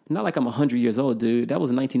 Not like I'm 100 years old, dude. That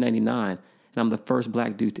was in 1999, and I'm the first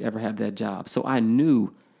black dude to ever have that job. So I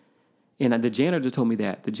knew, and the janitor told me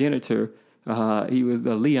that. The janitor, he was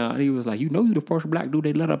Leon. He was like, you're the first black dude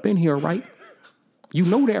they let up in here, right? You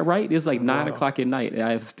know that, right? It's like 9 o'clock at night. And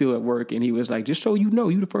I was still at work, and he was like, just so you know,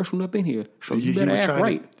 you the first one up in here. So you better act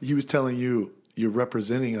right. He was telling you, you're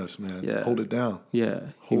representing us, man. Yeah. Hold it down. Yeah.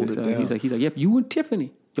 Hold it down. He's like, yep, you and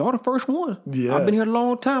Tiffany. Y'all the first one. Yeah. I've been here a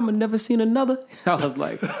long time and never seen another. I was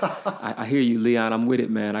like, I hear you, Leon. I'm with it,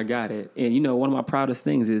 man. I got it. And, one of my proudest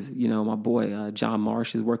things is, my boy John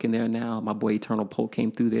Marsh is working there now. My boy Eternal Polk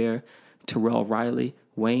came through there. Terrell Riley,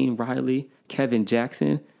 Wayne Riley, Kevin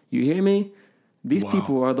Jackson. You hear me? These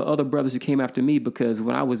people are the other brothers who came after me, because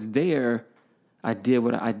when I was there, I did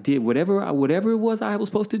what I did. Whatever it was I was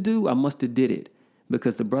supposed to do, I must have did it,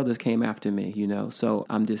 because the brothers came after me, So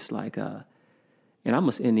I'm just like, I'm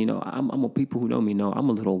people who know me know I'm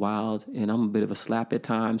a little wild, and I'm a bit of a slap at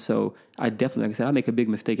times. So I definitely, like I said, I make a big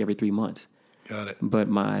mistake every 3 months. Got it. But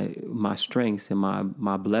my strengths and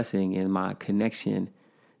my blessing and my connection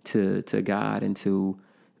to God and to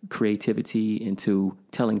creativity and to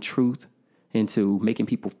telling truth, into making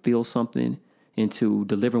people feel something, into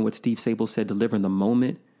delivering what Steve Sable said, delivering the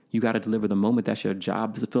moment. You got to deliver the moment. That's your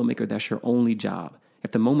job as a filmmaker. That's your only job.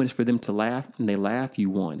 If the moment is for them to laugh and they laugh, you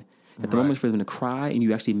won. If the moment is for them to cry and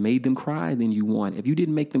you actually made them cry, then you won. If you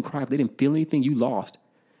didn't make them cry, if they didn't feel anything, you lost.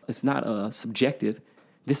 It's not subjective.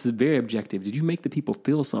 This is very objective. Did you make the people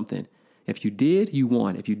feel something? If you did, you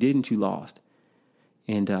won. If you didn't, you lost.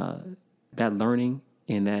 And learning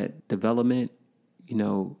and that development, you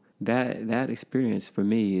know, that experience for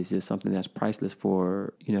me is just something that's priceless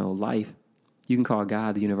for, you know, life. You can call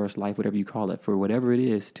God, the universe, life, whatever you call it, for whatever it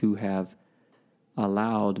is to have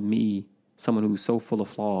allowed me, someone who's so full of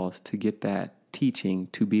flaws, to get that teaching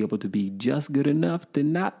to be able to be just good enough to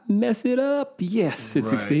not mess it up. Yes, and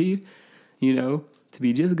succeed. You know, to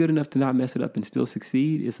be just good enough to not mess it up and still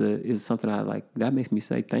succeed is something I like. That makes me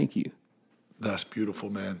say thank you. That's beautiful,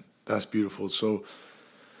 man. That's beautiful. So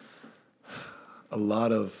a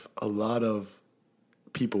lot of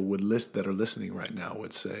people that are listening right now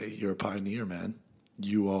would say you're a pioneer, man.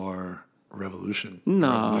 You are revolutionary.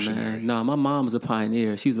 No, my mom was a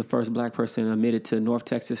pioneer. She was the first black person admitted to North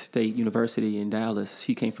Texas State University in Dallas.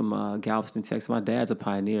 She came from Galveston, Texas. My dad's a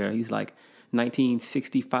pioneer. He's like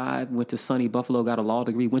 1965, went to SUNY Buffalo, got a law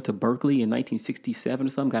degree, went to Berkeley in 1967 or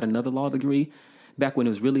something, got another law degree. Back when it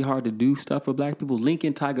was really hard to do stuff for black people.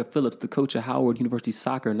 Lincoln Tiger Phillips, the coach of Howard University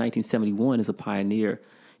soccer in 1971, is a pioneer.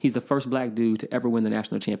 He's the first black dude to ever win the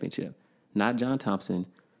national championship. Not John Thompson,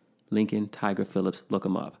 Lincoln Tiger Phillips. Look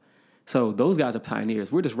him up. So those guys are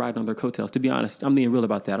pioneers. We're just riding on their coattails. To be honest, I'm being real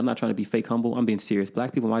about that. I'm not trying to be fake humble. I'm being serious.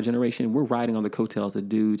 Black people in my generation, we're riding on the coattails of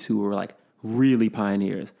dudes who were like really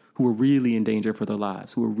pioneers, who were really in danger for their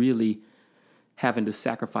lives, who were really having to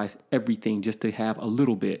sacrifice everything just to have a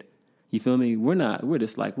little bit. You feel me? We're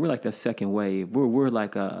like that second wave.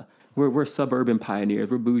 We're suburban pioneers.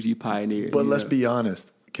 We're bougie pioneers. But let's be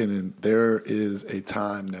honest, Kenan, there is a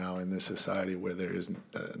time now in this society where there is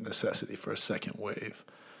a necessity for a second wave.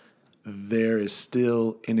 There is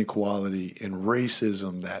still inequality and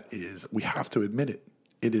racism that is, we have to admit it.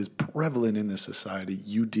 It is prevalent in this society.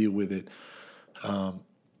 You deal with it.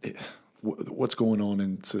 What's going on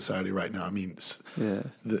in society right now? I mean,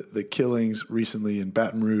 the killings recently in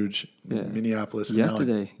Baton Rouge, Minneapolis.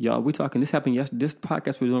 Yesterday, y'all, we talking, this happened yesterday. This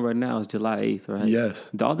podcast we're doing right now is July 8th, right? Yes.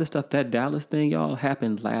 All this stuff, that Dallas thing, y'all,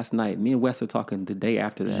 happened last night. Me and Wes are talking the day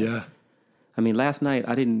after that. Yeah. I mean, last night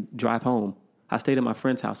I didn't drive home. I stayed at my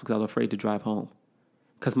friend's house because I was afraid to drive home.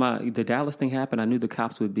 Because the Dallas thing happened, I knew the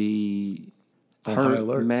cops would be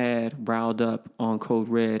hurt, mad, riled up on code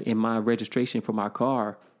red. And my registration for my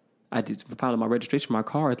car, I just found out my registration for my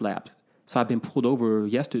car had lapsed. So I've been pulled over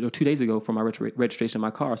 2 days ago for my registration of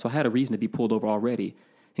my car. So I had a reason to be pulled over already.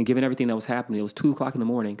 And given everything that was happening, it was 2 o'clock in the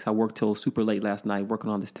morning because I worked till super late last night working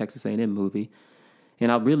on this Texas A&M movie.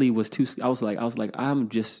 And I really was I was like,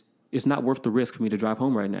 it's not worth the risk for me to drive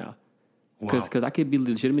home right now. Because I could be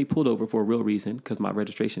legitimately pulled over for a real reason because my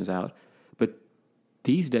registration's out. But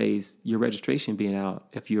these days, your registration being out,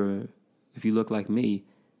 if you look like me,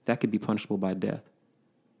 that could be punishable by death.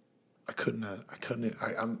 I couldn't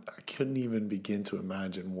even begin to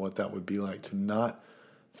imagine what that would be like to not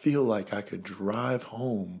feel like I could drive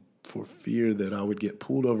home for fear that I would get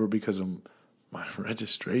pulled over because of my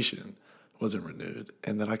registration wasn't renewed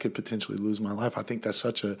and that I could potentially lose my life. I think that's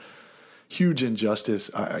such a huge injustice.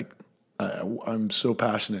 I'm so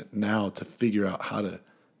passionate now to figure out how to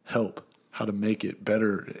help, how to make it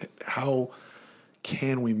better. How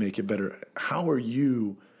can we make it better? How are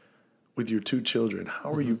you with your 2 children?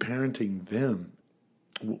 How are you parenting them?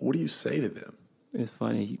 What do you say to them? It's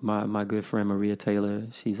funny. My good friend Maria Taylor,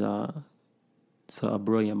 she's a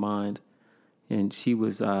brilliant mind, and she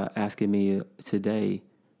was asking me today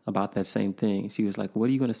about that same thing. She was like, "What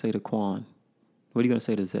are you going to say to Quan? What are you going to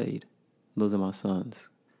say to Zaid? Those are my sons.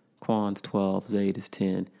 Quan's 12, Zaid is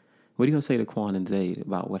 10. What are you going to say to Quan and Zaid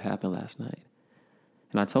about what happened last night?"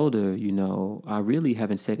 And I told her, I really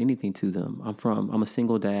haven't said anything to them. I'm a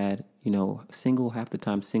single dad, half the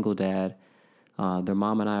time single dad. Their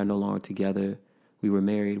mom and I are no longer together. We were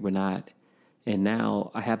married, we're not. And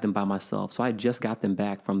now I have them by myself. So I just got them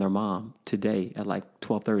back from their mom today at like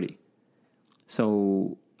 12:30.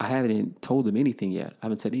 So I haven't told them anything yet. I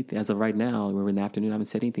haven't said anything. As of right now, we're in the afternoon, I haven't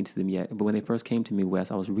said anything to them yet. But when they first came to me,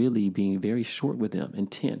 Wes, I was really being very short with them,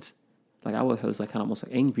 intense. Like I was like kind of almost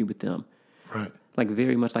like angry with them. Right. Like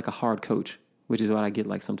very much like a hard coach, which is what I get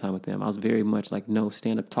like sometime with them. I was very much like, no,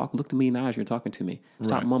 stand up, talk, look to me in the eyes, you're talking to me.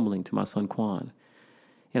 Stop mumbling to my son Quan.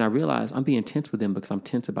 And I realized I'm being tense with them because I'm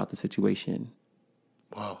tense about the situation.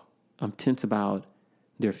 Wow. I'm tense about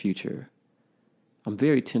their future. I'm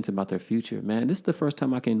very tense about their future, man. This is the first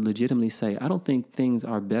time I can legitimately say I don't think things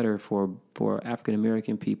are better for African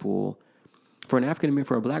American people. For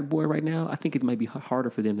a black boy right now, I think it might be harder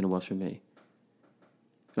for them than it was for me.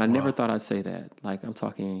 And I never thought I'd say that. Like I'm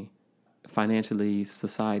talking financially,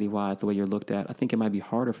 society-wise, the way you're looked at. I think it might be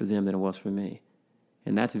harder for them than it was for me.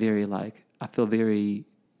 And that's very I feel very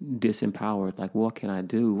disempowered. Like, what can I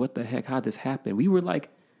do? What the heck? How'd this happen? We were like,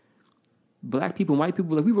 black people and white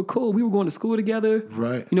people, like we were cool. We were going to school together.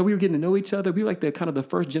 Right. You know, we were getting to know each other. We were like the kind of the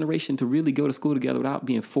first generation to really go to school together without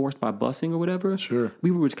being forced by busing or whatever. Sure. We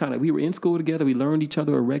were in school together. We learned each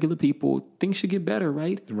other, are regular people. Things should get better,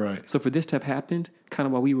 right? Right. So for this to have happened, kind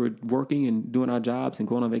of while we were working and doing our jobs and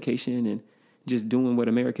going on vacation and just doing what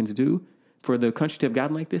Americans do, for the country to have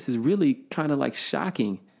gotten like this is really kind of like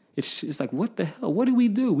shocking. It's like, what the hell? What did we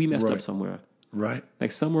do? We messed up somewhere. Right.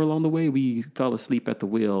 Like somewhere along the way, we fell asleep at the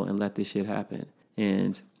wheel and let this shit happen.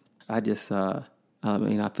 And I just, I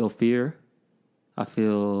feel fear. I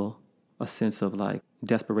feel a sense of like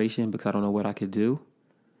desperation because I don't know what I could do.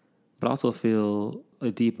 But I also feel a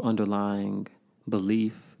deep underlying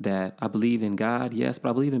belief that I believe in God, yes, but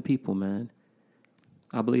I believe in people, man.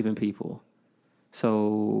 I believe in people.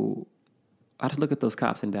 So I just look at those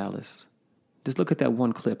cops in Dallas. Just look at that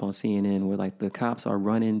one clip on CNN where like the cops are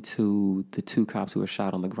running to the two cops who were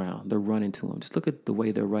shot on the ground. They're running to them. Just look at the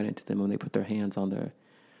way they're running to them when they put their hands on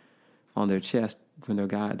their chest when their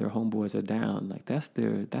homeboys are down. Like that's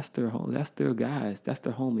their guys. That's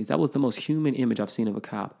their homies. That was the most human image I've seen of a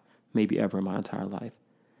cop maybe ever in my entire life.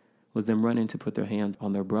 Was them running to put their hands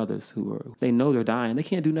on their brothers they know they're dying. They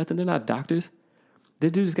can't do nothing. They're not doctors.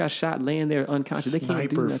 This dude just got shot laying there unconscious. They can't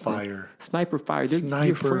do nothing. Sniper fire.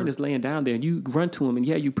 Your friend is laying down there and you run to him and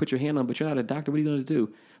you put your hand on him, but you're not a doctor. What are you going to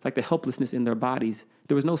do? Like the helplessness in their bodies.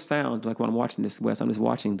 There was no sound like when I'm watching this, Wes. I'm just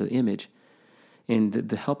watching the image and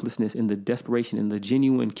the helplessness and the desperation and the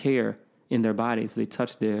genuine care in their bodies. They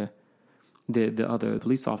touch the other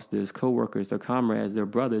police officers, coworkers, their comrades, their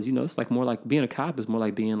brothers. You know, it's like more like being a cop is more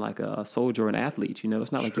like being like a soldier or an athlete. You know,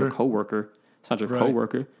 it's not like your coworker. It's not your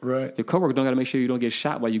coworker. Right. Your coworker don't got to make sure you don't get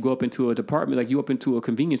shot while you go up into a department, like you up into a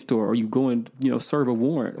convenience store, or you go and serve a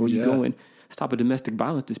warrant, or you go and stop a domestic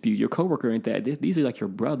violence dispute. Your coworker ain't that. These are like your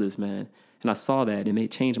brothers, man. And I saw that, and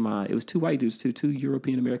it changed my. It was two white dudes, two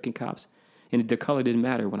European American cops, and the color didn't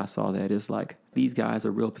matter when I saw that. It's like these guys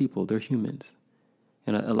are real people. They're humans.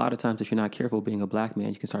 And a lot of times, if you're not careful being a black man,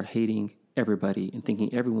 you can start hating everybody and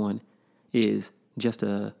thinking everyone is just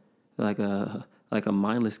like a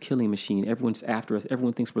mindless killing machine. Everyone's after us.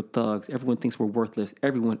 Everyone thinks we're thugs. Everyone thinks we're worthless.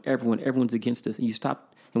 Everyone's against us. And you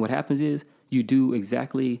stop. And what happens is you do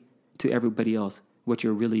exactly to everybody else what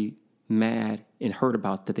you're really mad and hurt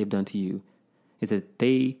about that they've done to you. Is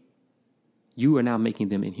that you are now making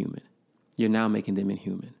them inhuman. You're now making them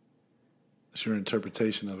inhuman. It's your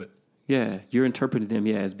interpretation of it. Yeah, you're interpreting them,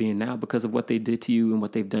 as being now because of what they did to you and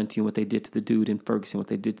what they've done to you and what they did to the dude in Ferguson, what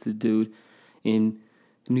they did to the dude in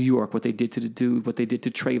New York, what they did to the dude, what they did to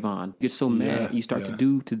Trayvon. You get so mad, you start to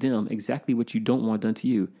do to them exactly what you don't want done to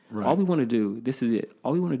you. Right. All we want to do, this is it,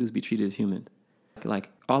 all we want to do is be treated as human. Like,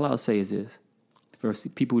 all I'll say is this. For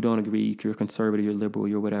people who don't agree, you're conservative, you're liberal,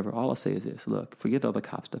 you're whatever, all I'll say is this. Look, forget all the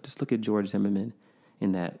cop stuff. Just look at George Zimmerman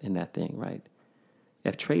in that thing, right?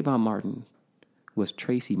 If Trayvon Martin was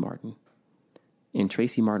Tracy Martin, and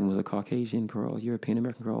Tracy Martin was a Caucasian girl, European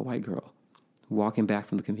American girl, white girl, walking back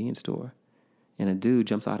from the convenience store, and a dude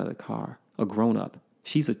jumps out of the car, a grown-up.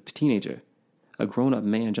 She's a teenager. A grown-up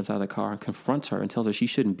man jumps out of the car and confronts her and tells her she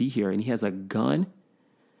shouldn't be here, and he has a gun.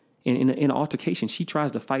 And in an altercation, she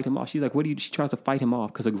tries to fight him off. She's like, she tries to fight him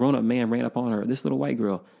off because a grown-up man ran up on her, this little white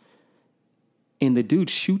girl. And the dude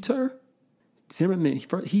shoots her. Zimmerman,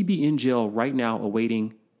 he'd be in jail right now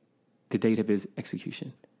awaiting the date of his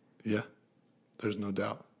execution. Yeah, there's no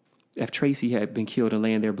doubt. If Tracy had been killed and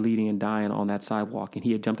laying there bleeding and dying on that sidewalk and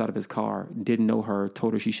he had jumped out of his car, didn't know her,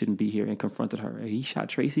 told her she shouldn't be here and confronted her. He shot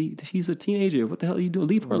Tracy. She's a teenager. What the hell are you doing?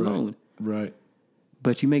 Leave her alone. Right.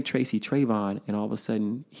 But you make Tracy Trayvon and all of a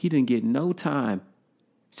sudden he didn't get no time.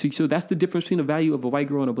 So that's the difference between the value of a white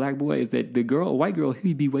girl and a black boy is that a white girl,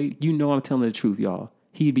 he'd be waiting. You know I'm telling the truth, y'all.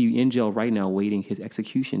 He'd be in jail right now waiting his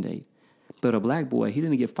execution date. But a black boy, he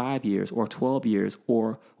didn't get 5 years or 12 years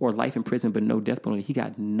or life in prison, but no death penalty. He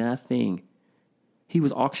got nothing. He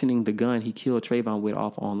was auctioning the gun he killed Trayvon with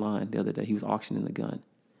off online the other day. He was auctioning the gun.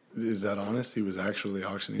 Is that honest? He was actually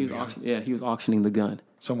auctioning the gun? He was auctioning the gun.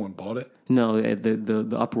 Someone bought it? No,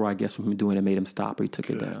 the uproar, I guess, from him doing it made him stop or he took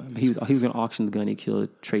it down. He was going to auction the gun he killed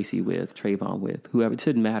Tracy with, Trayvon with, whoever. It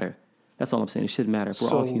shouldn't matter. That's all I'm saying. It shouldn't matter. If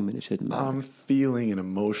we're all human, it shouldn't matter. I'm feeling an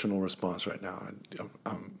emotional response right now.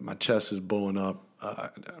 My chest is blowing up.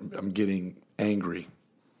 I'm getting angry.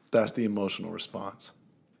 That's the emotional response.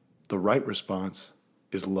 The right response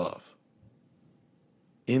is love.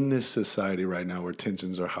 In this society right now where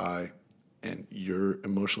tensions are high and you're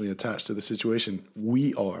emotionally attached to the situation,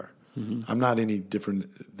 we are. Mm-hmm. I'm not any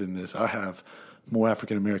different than this. I have more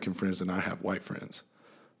African American friends than I have white friends.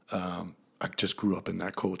 I just grew up in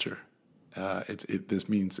that culture. This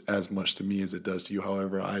means as much to me as it does to you.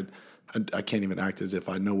 However, I can't even act as if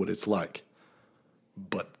I know what it's like.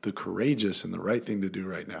 But the courageous and the right thing to do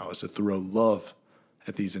right now is to throw love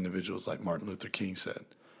at these individuals, like Martin Luther King said.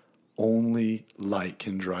 Only light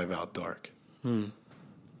can drive out dark.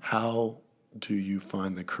 How do you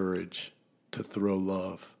find the courage to throw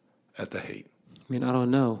love at the hate? I mean, I don't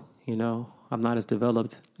know. I'm not as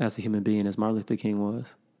developed as a human being as Martin Luther King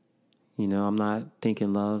was. I'm not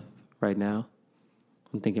thinking love right now.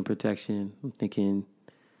 I'm thinking protection. I'm thinking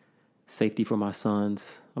safety for my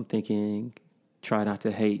sons. I'm thinking try not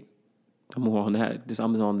to hate. I'm more on that.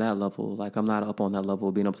 I'm on that level. Like, I'm not up on that level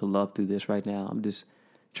of being able to love through this right now. I'm just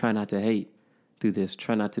trying not to hate through this.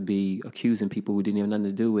 Try not to be accusing people who didn't have nothing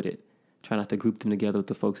to do with it. Try not to group them together with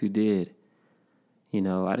the folks who did.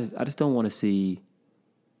 I just don't want to see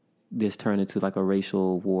this turn into like a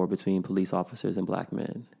racial war between police officers and black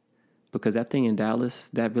men. Because that thing in Dallas,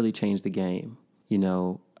 that really changed the game.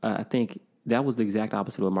 I think that was the exact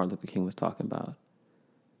opposite of what Martin Luther King was talking about.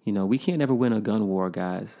 We can't ever win a gun war,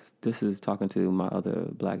 guys. This is talking to my other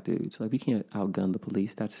black dudes. Like, we can't outgun the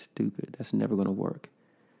police. That's stupid. That's never going to work.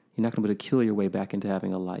 You're not going to be able to kill your way back into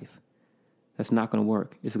having a life. That's not going to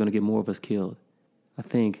work. It's going to get more of us killed. I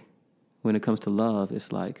think when it comes to love,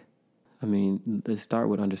 it's like, let's start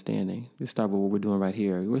with understanding. Let's start with what we're doing right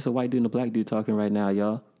here. Where's the white dude and the black dude talking right now,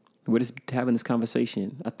 y'all? We're just having this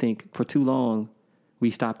conversation. I think for too long,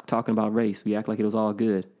 we stopped talking about race. We act like it was all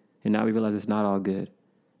good. And now we realize it's not all good.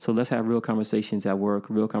 So let's have real conversations at work,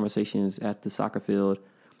 real conversations at the soccer field,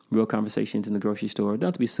 real conversations in the grocery store. Don't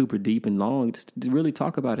have to be super deep and long. Just really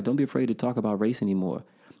talk about it. Don't be afraid to talk about race anymore.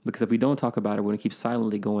 Because if we don't talk about it, we're going to keep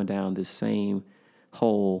silently going down this same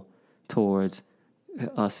hole towards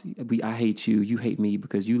us. I hate you. You hate me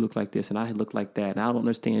because you look like this and I look like that. And I don't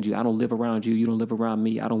understand you. I don't live around you. You don't live around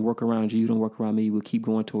me. I don't work around you. You don't work around me. We'll keep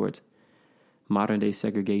going towards modern day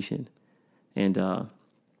segregation. And,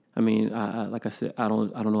 like I said, I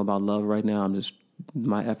don't know about love right now.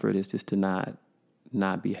 My effort is just to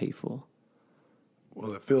not be hateful.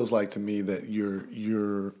 Well, it feels like to me that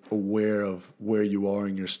you're aware of where you are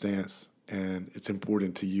in your stance, and it's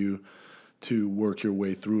important to you to work your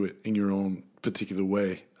way through it in your own particular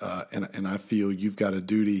way. And I feel you've got a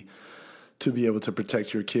duty to be able to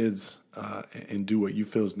protect your kids and do what you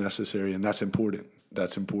feel is necessary, and that's important.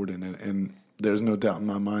 That's important, and there's no doubt in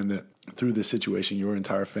my mind that through this situation, your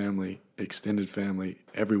entire family, extended family,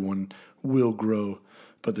 everyone will grow,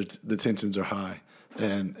 but the tensions are high,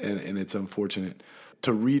 and it's unfortunate.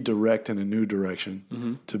 To redirect in a new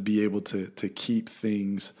direction, to be able to keep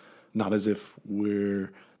things not as if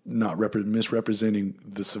we're not misrepresenting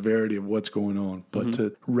the severity of what's going on, but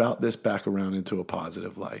to route this back around into a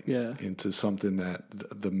positive light, into something that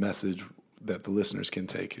the message that the listeners can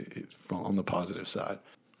take from on the positive side.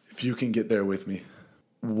 If you can get there with me,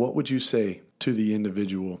 what would you say to the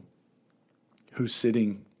individual who's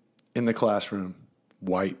sitting in the classroom,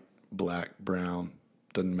 white, black, brown,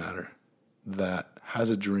 doesn't matter, that has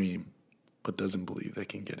a dream but doesn't believe they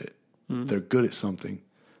can get it? They're good at something.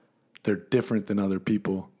 They're different than other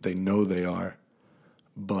people. They know they are,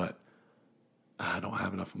 but I don't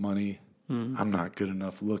have enough money. I'm not good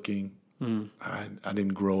enough looking. I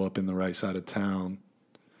didn't grow up in the right side of town.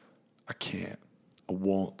 I can't. I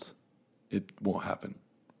won't. It won't happen.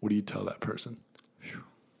 What do you tell that person?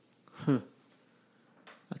 I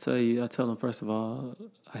tell them, first of all,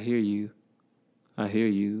 I hear you.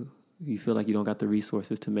 You feel like you don't got the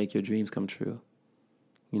resources to make your dreams come true.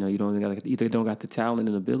 You either don't got the talent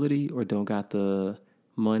and ability, or don't got the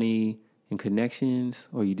money and connections,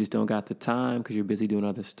 or you just don't got the time because you're busy doing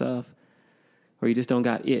other stuff, or you just don't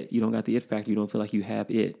got it. You don't got the it factor. You don't feel like you have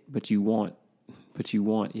it, but you want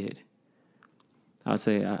it. I would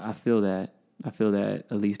say I feel that. I feel that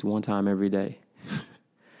at least one time every day.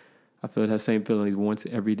 I feel that same feeling at least once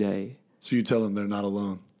every day. So you tell them they're not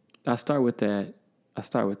alone. I start with that.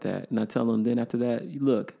 And I tell them then after that,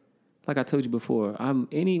 look, like I told you before, I'm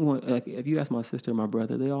anyone, like if you ask my sister or my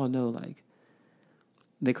brother, they all know, like,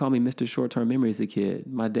 they call me Mr. Short-Term Memory as a kid.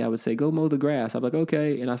 My dad would say, go mow the grass. I'm like,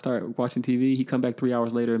 okay. And I start watching TV. He'd come back 3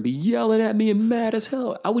 hours later and be yelling at me and mad as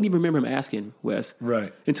hell. I wouldn't even remember him asking, Wes.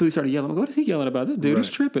 Right. Until he started yelling. I'm like, what is he yelling about? This dude is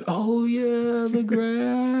tripping. Oh, yeah, the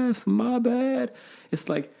grass. My bad. It's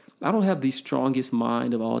like, I don't have the strongest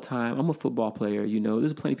mind of all time. I'm a football player,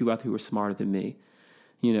 There's plenty of people out there who are smarter than me,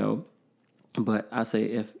 But I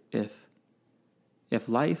say if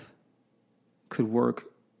life could work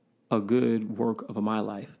a good work of my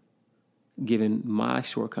life, given my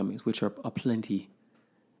shortcomings, which are aplenty,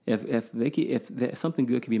 if something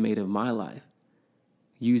good could be made of my life,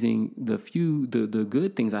 using the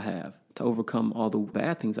good things I have to overcome all the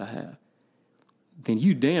bad things I have, then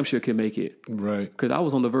you damn sure can make it. Right. Because I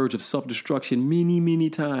was on the verge of self-destruction many,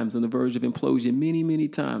 many times, on the verge of implosion many, many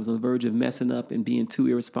times, on the verge of messing up and being too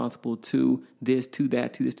irresponsible, to this, to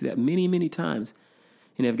that, to this, to that, many, many times.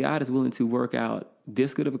 And if God is willing to work out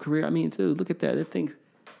this good of a career, I mean, dude, look at that. I think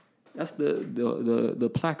that's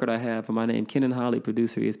the placard I have for my name, Kenan Holly,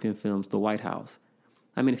 producer, ESPN Films, The White House.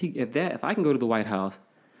 I mean, if I can go to the White House,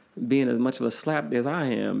 being as much of a slap as I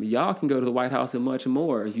am, y'all can go to the White House and much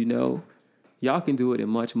more, you know? Y'all can do it and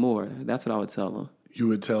much more. That's what I would tell them. You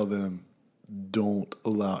would tell them, don't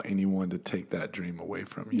allow anyone to take that dream away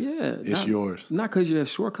from you. Yeah. It's yours. Not because you have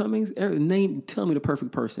shortcomings. Tell me the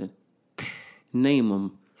perfect person. Name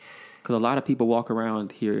them. Because a lot of people walk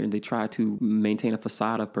around here and they try to maintain a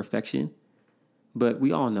facade of perfection. But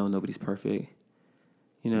we all know nobody's perfect.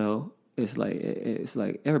 You know, it's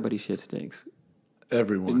like everybody's shit stinks.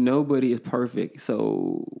 Everyone. Nobody is perfect.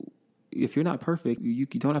 So if you're not perfect, you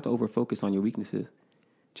don't have to over-focus on your weaknesses.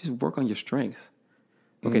 Just work on your strengths.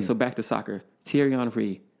 Okay, so back to soccer. Thierry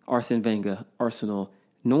Henry, Arsene Wenger, Arsenal.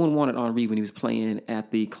 No one wanted Henry when he was playing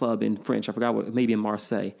at the club in French. I forgot what, maybe in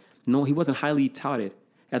Marseille. No, he wasn't highly touted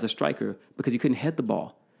as a striker because he couldn't head the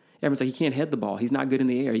ball. Everyone's like, he can't head the ball. He's not good in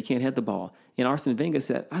the air. He can't head the ball. And Arsene Wenger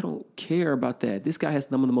said, I don't care about that. This guy has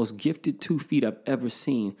some of the most gifted 2 feet I've ever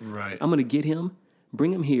seen. Right. I'm going to get him,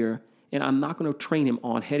 bring him here, and I'm not going to train him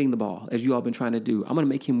on heading the ball, as you all been trying to do. I'm going to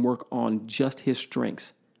make him work on just his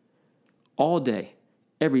strengths all day,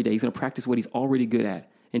 every day. He's going to practice what he's already good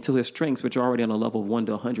at until his strengths, which are already on a level of 1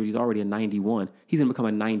 to 100, he's already a 91. He's going to become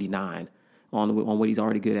a 99 on what he's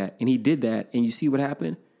already good at. And he did that, and you see what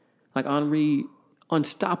happened? Like Henry,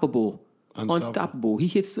 unstoppable. He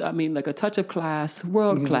hits, like a touch of class,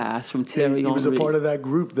 world class from Thierry Henry. He was a part of that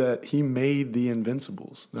group that he made the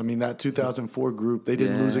Invincibles. I mean, that 2004 group, they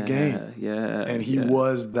didn't lose a game. Yeah. And he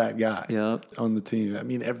was that guy on the team. I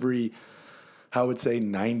mean, I would say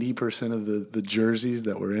 90% of the jerseys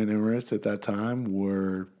that were in Emirates at that time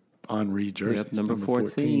were Henry jerseys. Yep, number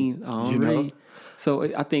 14, Henry. You know? So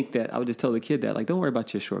I think that I would just tell the kid that, like, don't worry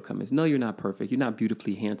about your shortcomings. No, you're not perfect. You're not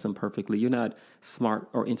beautifully handsome perfectly. You're not smart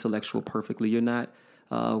or intellectual perfectly. You're not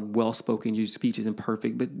well-spoken. Your speech isn't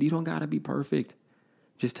perfect, but you don't got to be perfect.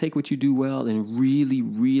 Just take what you do well and really,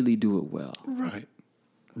 really do it well. Right.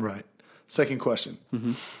 Second question.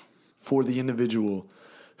 Mm-hmm. For the individual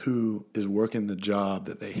who is working the job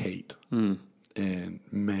that they hate, and,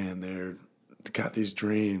 man, they're got these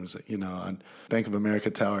dreams, on Bank of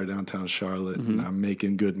America Tower downtown Charlotte, and I'm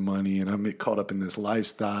making good money, and I'm caught up in this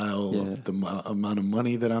lifestyle of the amount of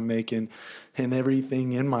money that I'm making, and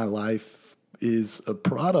everything in my life is a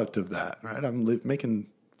product of that, right? I'm making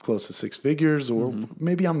close to 6 figures, or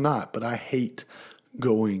maybe I'm not, but I hate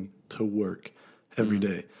going to work every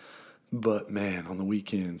day. But, man, on the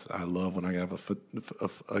weekends, I love when I have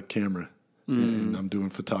a camera and I'm doing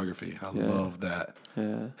photography. I love that.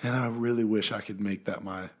 Yeah. And I really wish I could make that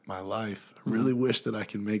my life. I really wish that I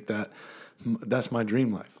could make that. That's my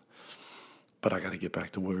dream life. But I got to get back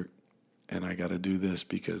to work, and I got to do this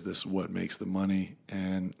because this is what makes the money,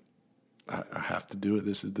 and I have to do it.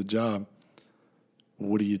 This is the job.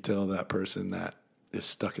 What do you tell that person that is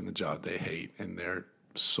stuck in the job they hate and their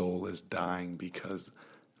soul is dying because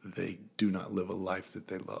they do not live a life that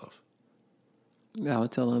they love? I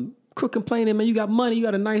would tell them, quit complaining, man. You got money. You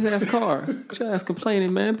got a nice-ass car. Quit your ass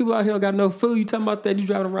complaining, man. People out here don't got no food. You talking about that? You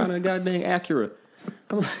driving around in a goddamn Acura.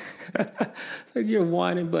 Come on. It's like you're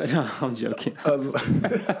whining, but no, I'm joking.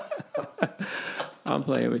 I'm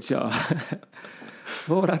playing with y'all.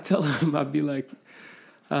 What would I tell them? I'd be like,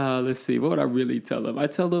 let's see. What would I really tell them?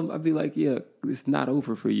 I'd be like, yeah, it's not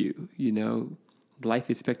over for you,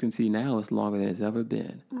 Life expectancy now is longer than it's ever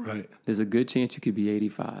been. Right. There's a good chance you could be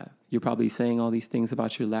 85. You're probably saying all these things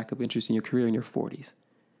about your lack of interest in your career in your 40s.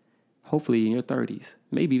 Hopefully in your 30s.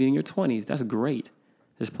 Maybe even in your 20s. That's great.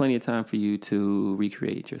 There's plenty of time for you to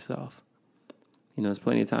recreate yourself. There's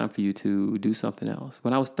plenty of time for you to do something else.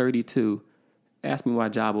 When I was 32, ask me what my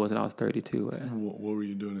job was when I was 32. What were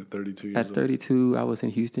you doing at 32 years old? At 32, I was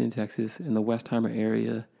in Houston, Texas, in the Westheimer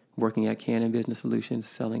area, working at Canon Business Solutions,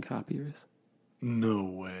 selling copiers. No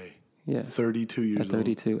way. Yeah. 32 years old. At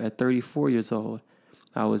 32. Old. At 34 years old,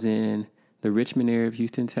 I was in the Richmond area of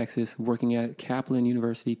Houston, Texas, working at Kaplan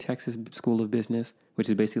University, Texas School of Business, which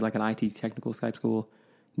is basically like an IT technical type school,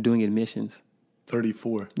 doing admissions.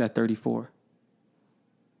 34. At 34.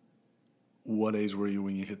 What age were you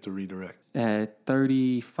when you hit the redirect? At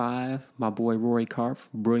 35, my boy Rory Karpf,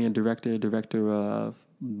 brilliant director of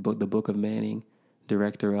The Book of Manning,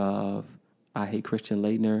 director of I Hate Christian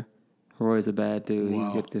Laettner. Roy's a bad dude. Wow.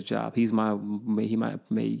 He gets this job. He's one of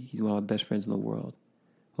my best friends in the world.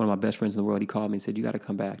 one of my best friends in the world, he called me and said, you got to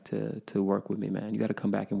come back to work with me, man. You got to come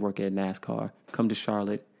back and work at NASCAR. Come to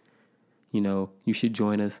Charlotte. You know, you should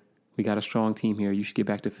join us. We got a strong team here. You should get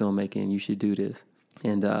back to filmmaking. You should do this.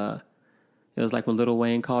 And it was like when Lil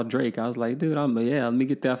Wayne called Drake. I was like, dude, let me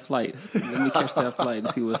get that flight. Let me catch that flight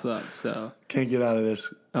and see what's up. So can't get out of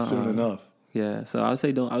this soon enough. Yeah. So I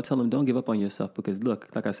would tell them, don't give up on yourself, because look,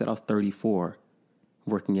 like I said, I was 34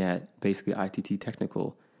 working at basically ITT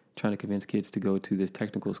Technical, trying to convince kids to go to this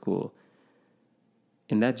technical school.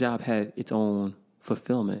 And that job had its own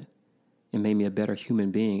fulfillment. It made me a better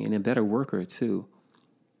human being and a better worker too.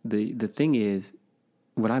 The thing is,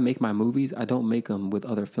 when I make my movies, I don't make them with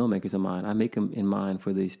other filmmakers in mind. I make them in mind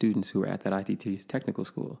for the students who are at that ITT Technical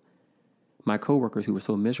School. My coworkers who were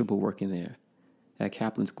so miserable working there at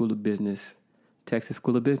Kaplan School of Business, Texas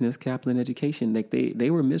School of Business, Kaplan Education, like they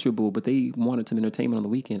were miserable, but they wanted some entertainment on the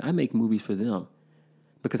weekend. I make movies for them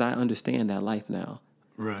because I understand that life now.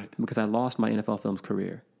 Right. Because I lost my NFL Films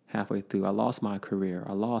career halfway through. I lost my career.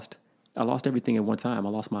 I lost everything at one time. I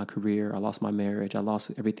lost my career. I lost my marriage. I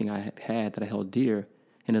lost everything I had that I held dear.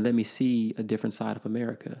 And it let me see a different side of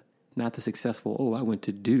America. Not the successful, I went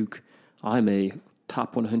to Duke. I'm a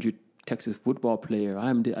top 100 Texas football player.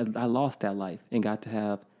 I lost that life and got to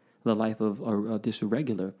have the life of just a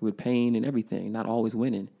regular with pain and everything, not always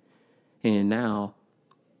winning. And now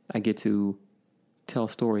I get to tell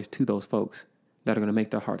stories to those folks that are going to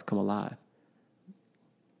make their hearts come alive.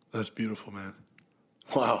 That's beautiful, man.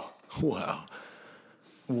 Wow.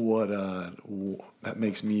 What that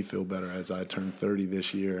makes me feel better as I turn 30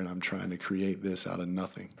 this year, and I'm trying to create this out of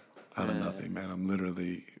nothing, man. I'm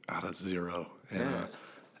literally out of zero, and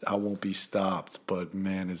I won't be stopped. But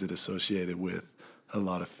man, is it associated with a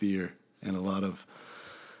lot of fear and a lot of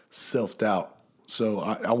self-doubt. So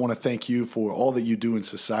I want to thank you for all that you do in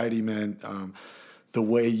society, man. The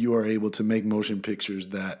way you are able to make motion pictures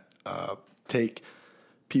that take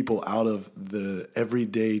people out of the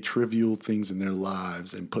everyday trivial things in their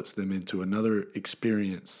lives and puts them into another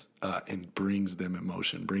experience and brings them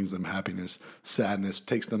emotion, brings them happiness, sadness,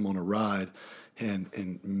 takes them on a ride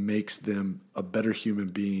and makes them a better human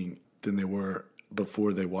being than they were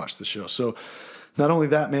before they watched the show. So not only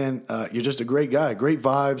that, man, you're just a great guy, great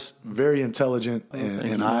vibes, very intelligent,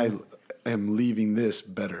 and I am leaving this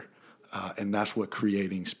better. And that's what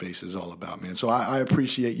creating space is all about, man. So I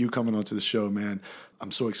appreciate you coming onto the show, man.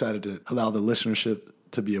 I'm so excited to allow the listenership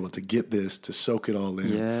to be able to get this, to soak it all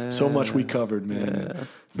in. Yeah. So much we covered, man. Yeah. And,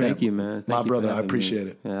 Thank you, man. My brother, I appreciate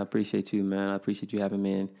it. Yeah, I appreciate you, man. I appreciate you having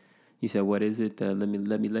me in. You said, what is it? Let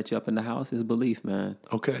me let you up in the house. It's belief, man.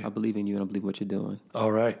 Okay. I believe in you and I believe what you're doing.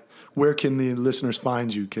 All right. Where can the listeners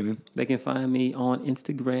find you, Kenan? They can find me on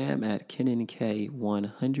Instagram at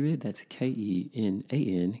KenanK100. That's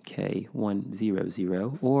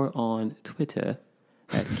KenanK100. Or on Twitter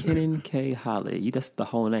at Kenan K Holly. That's the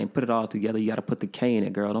whole name. Put it all together. You got to put the K in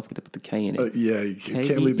it, girl. Don't forget to put the K in it. Yeah, you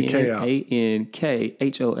can't leave the K out.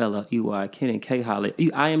 KenanKHOLLEY. Kenan K Holly.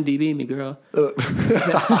 You IMDb me, girl.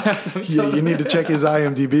 Yeah, you need to check his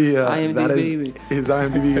IMDb. His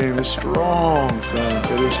IMDb game is strong, son.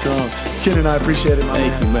 It is strong. Kenan, I appreciate it,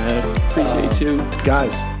 Thank you, man. Appreciate you.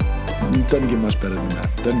 Guys, it doesn't get much better than that.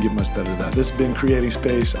 This has been Creating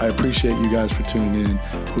Space. I appreciate you guys for tuning in.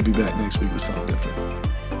 We'll be back next week with something different.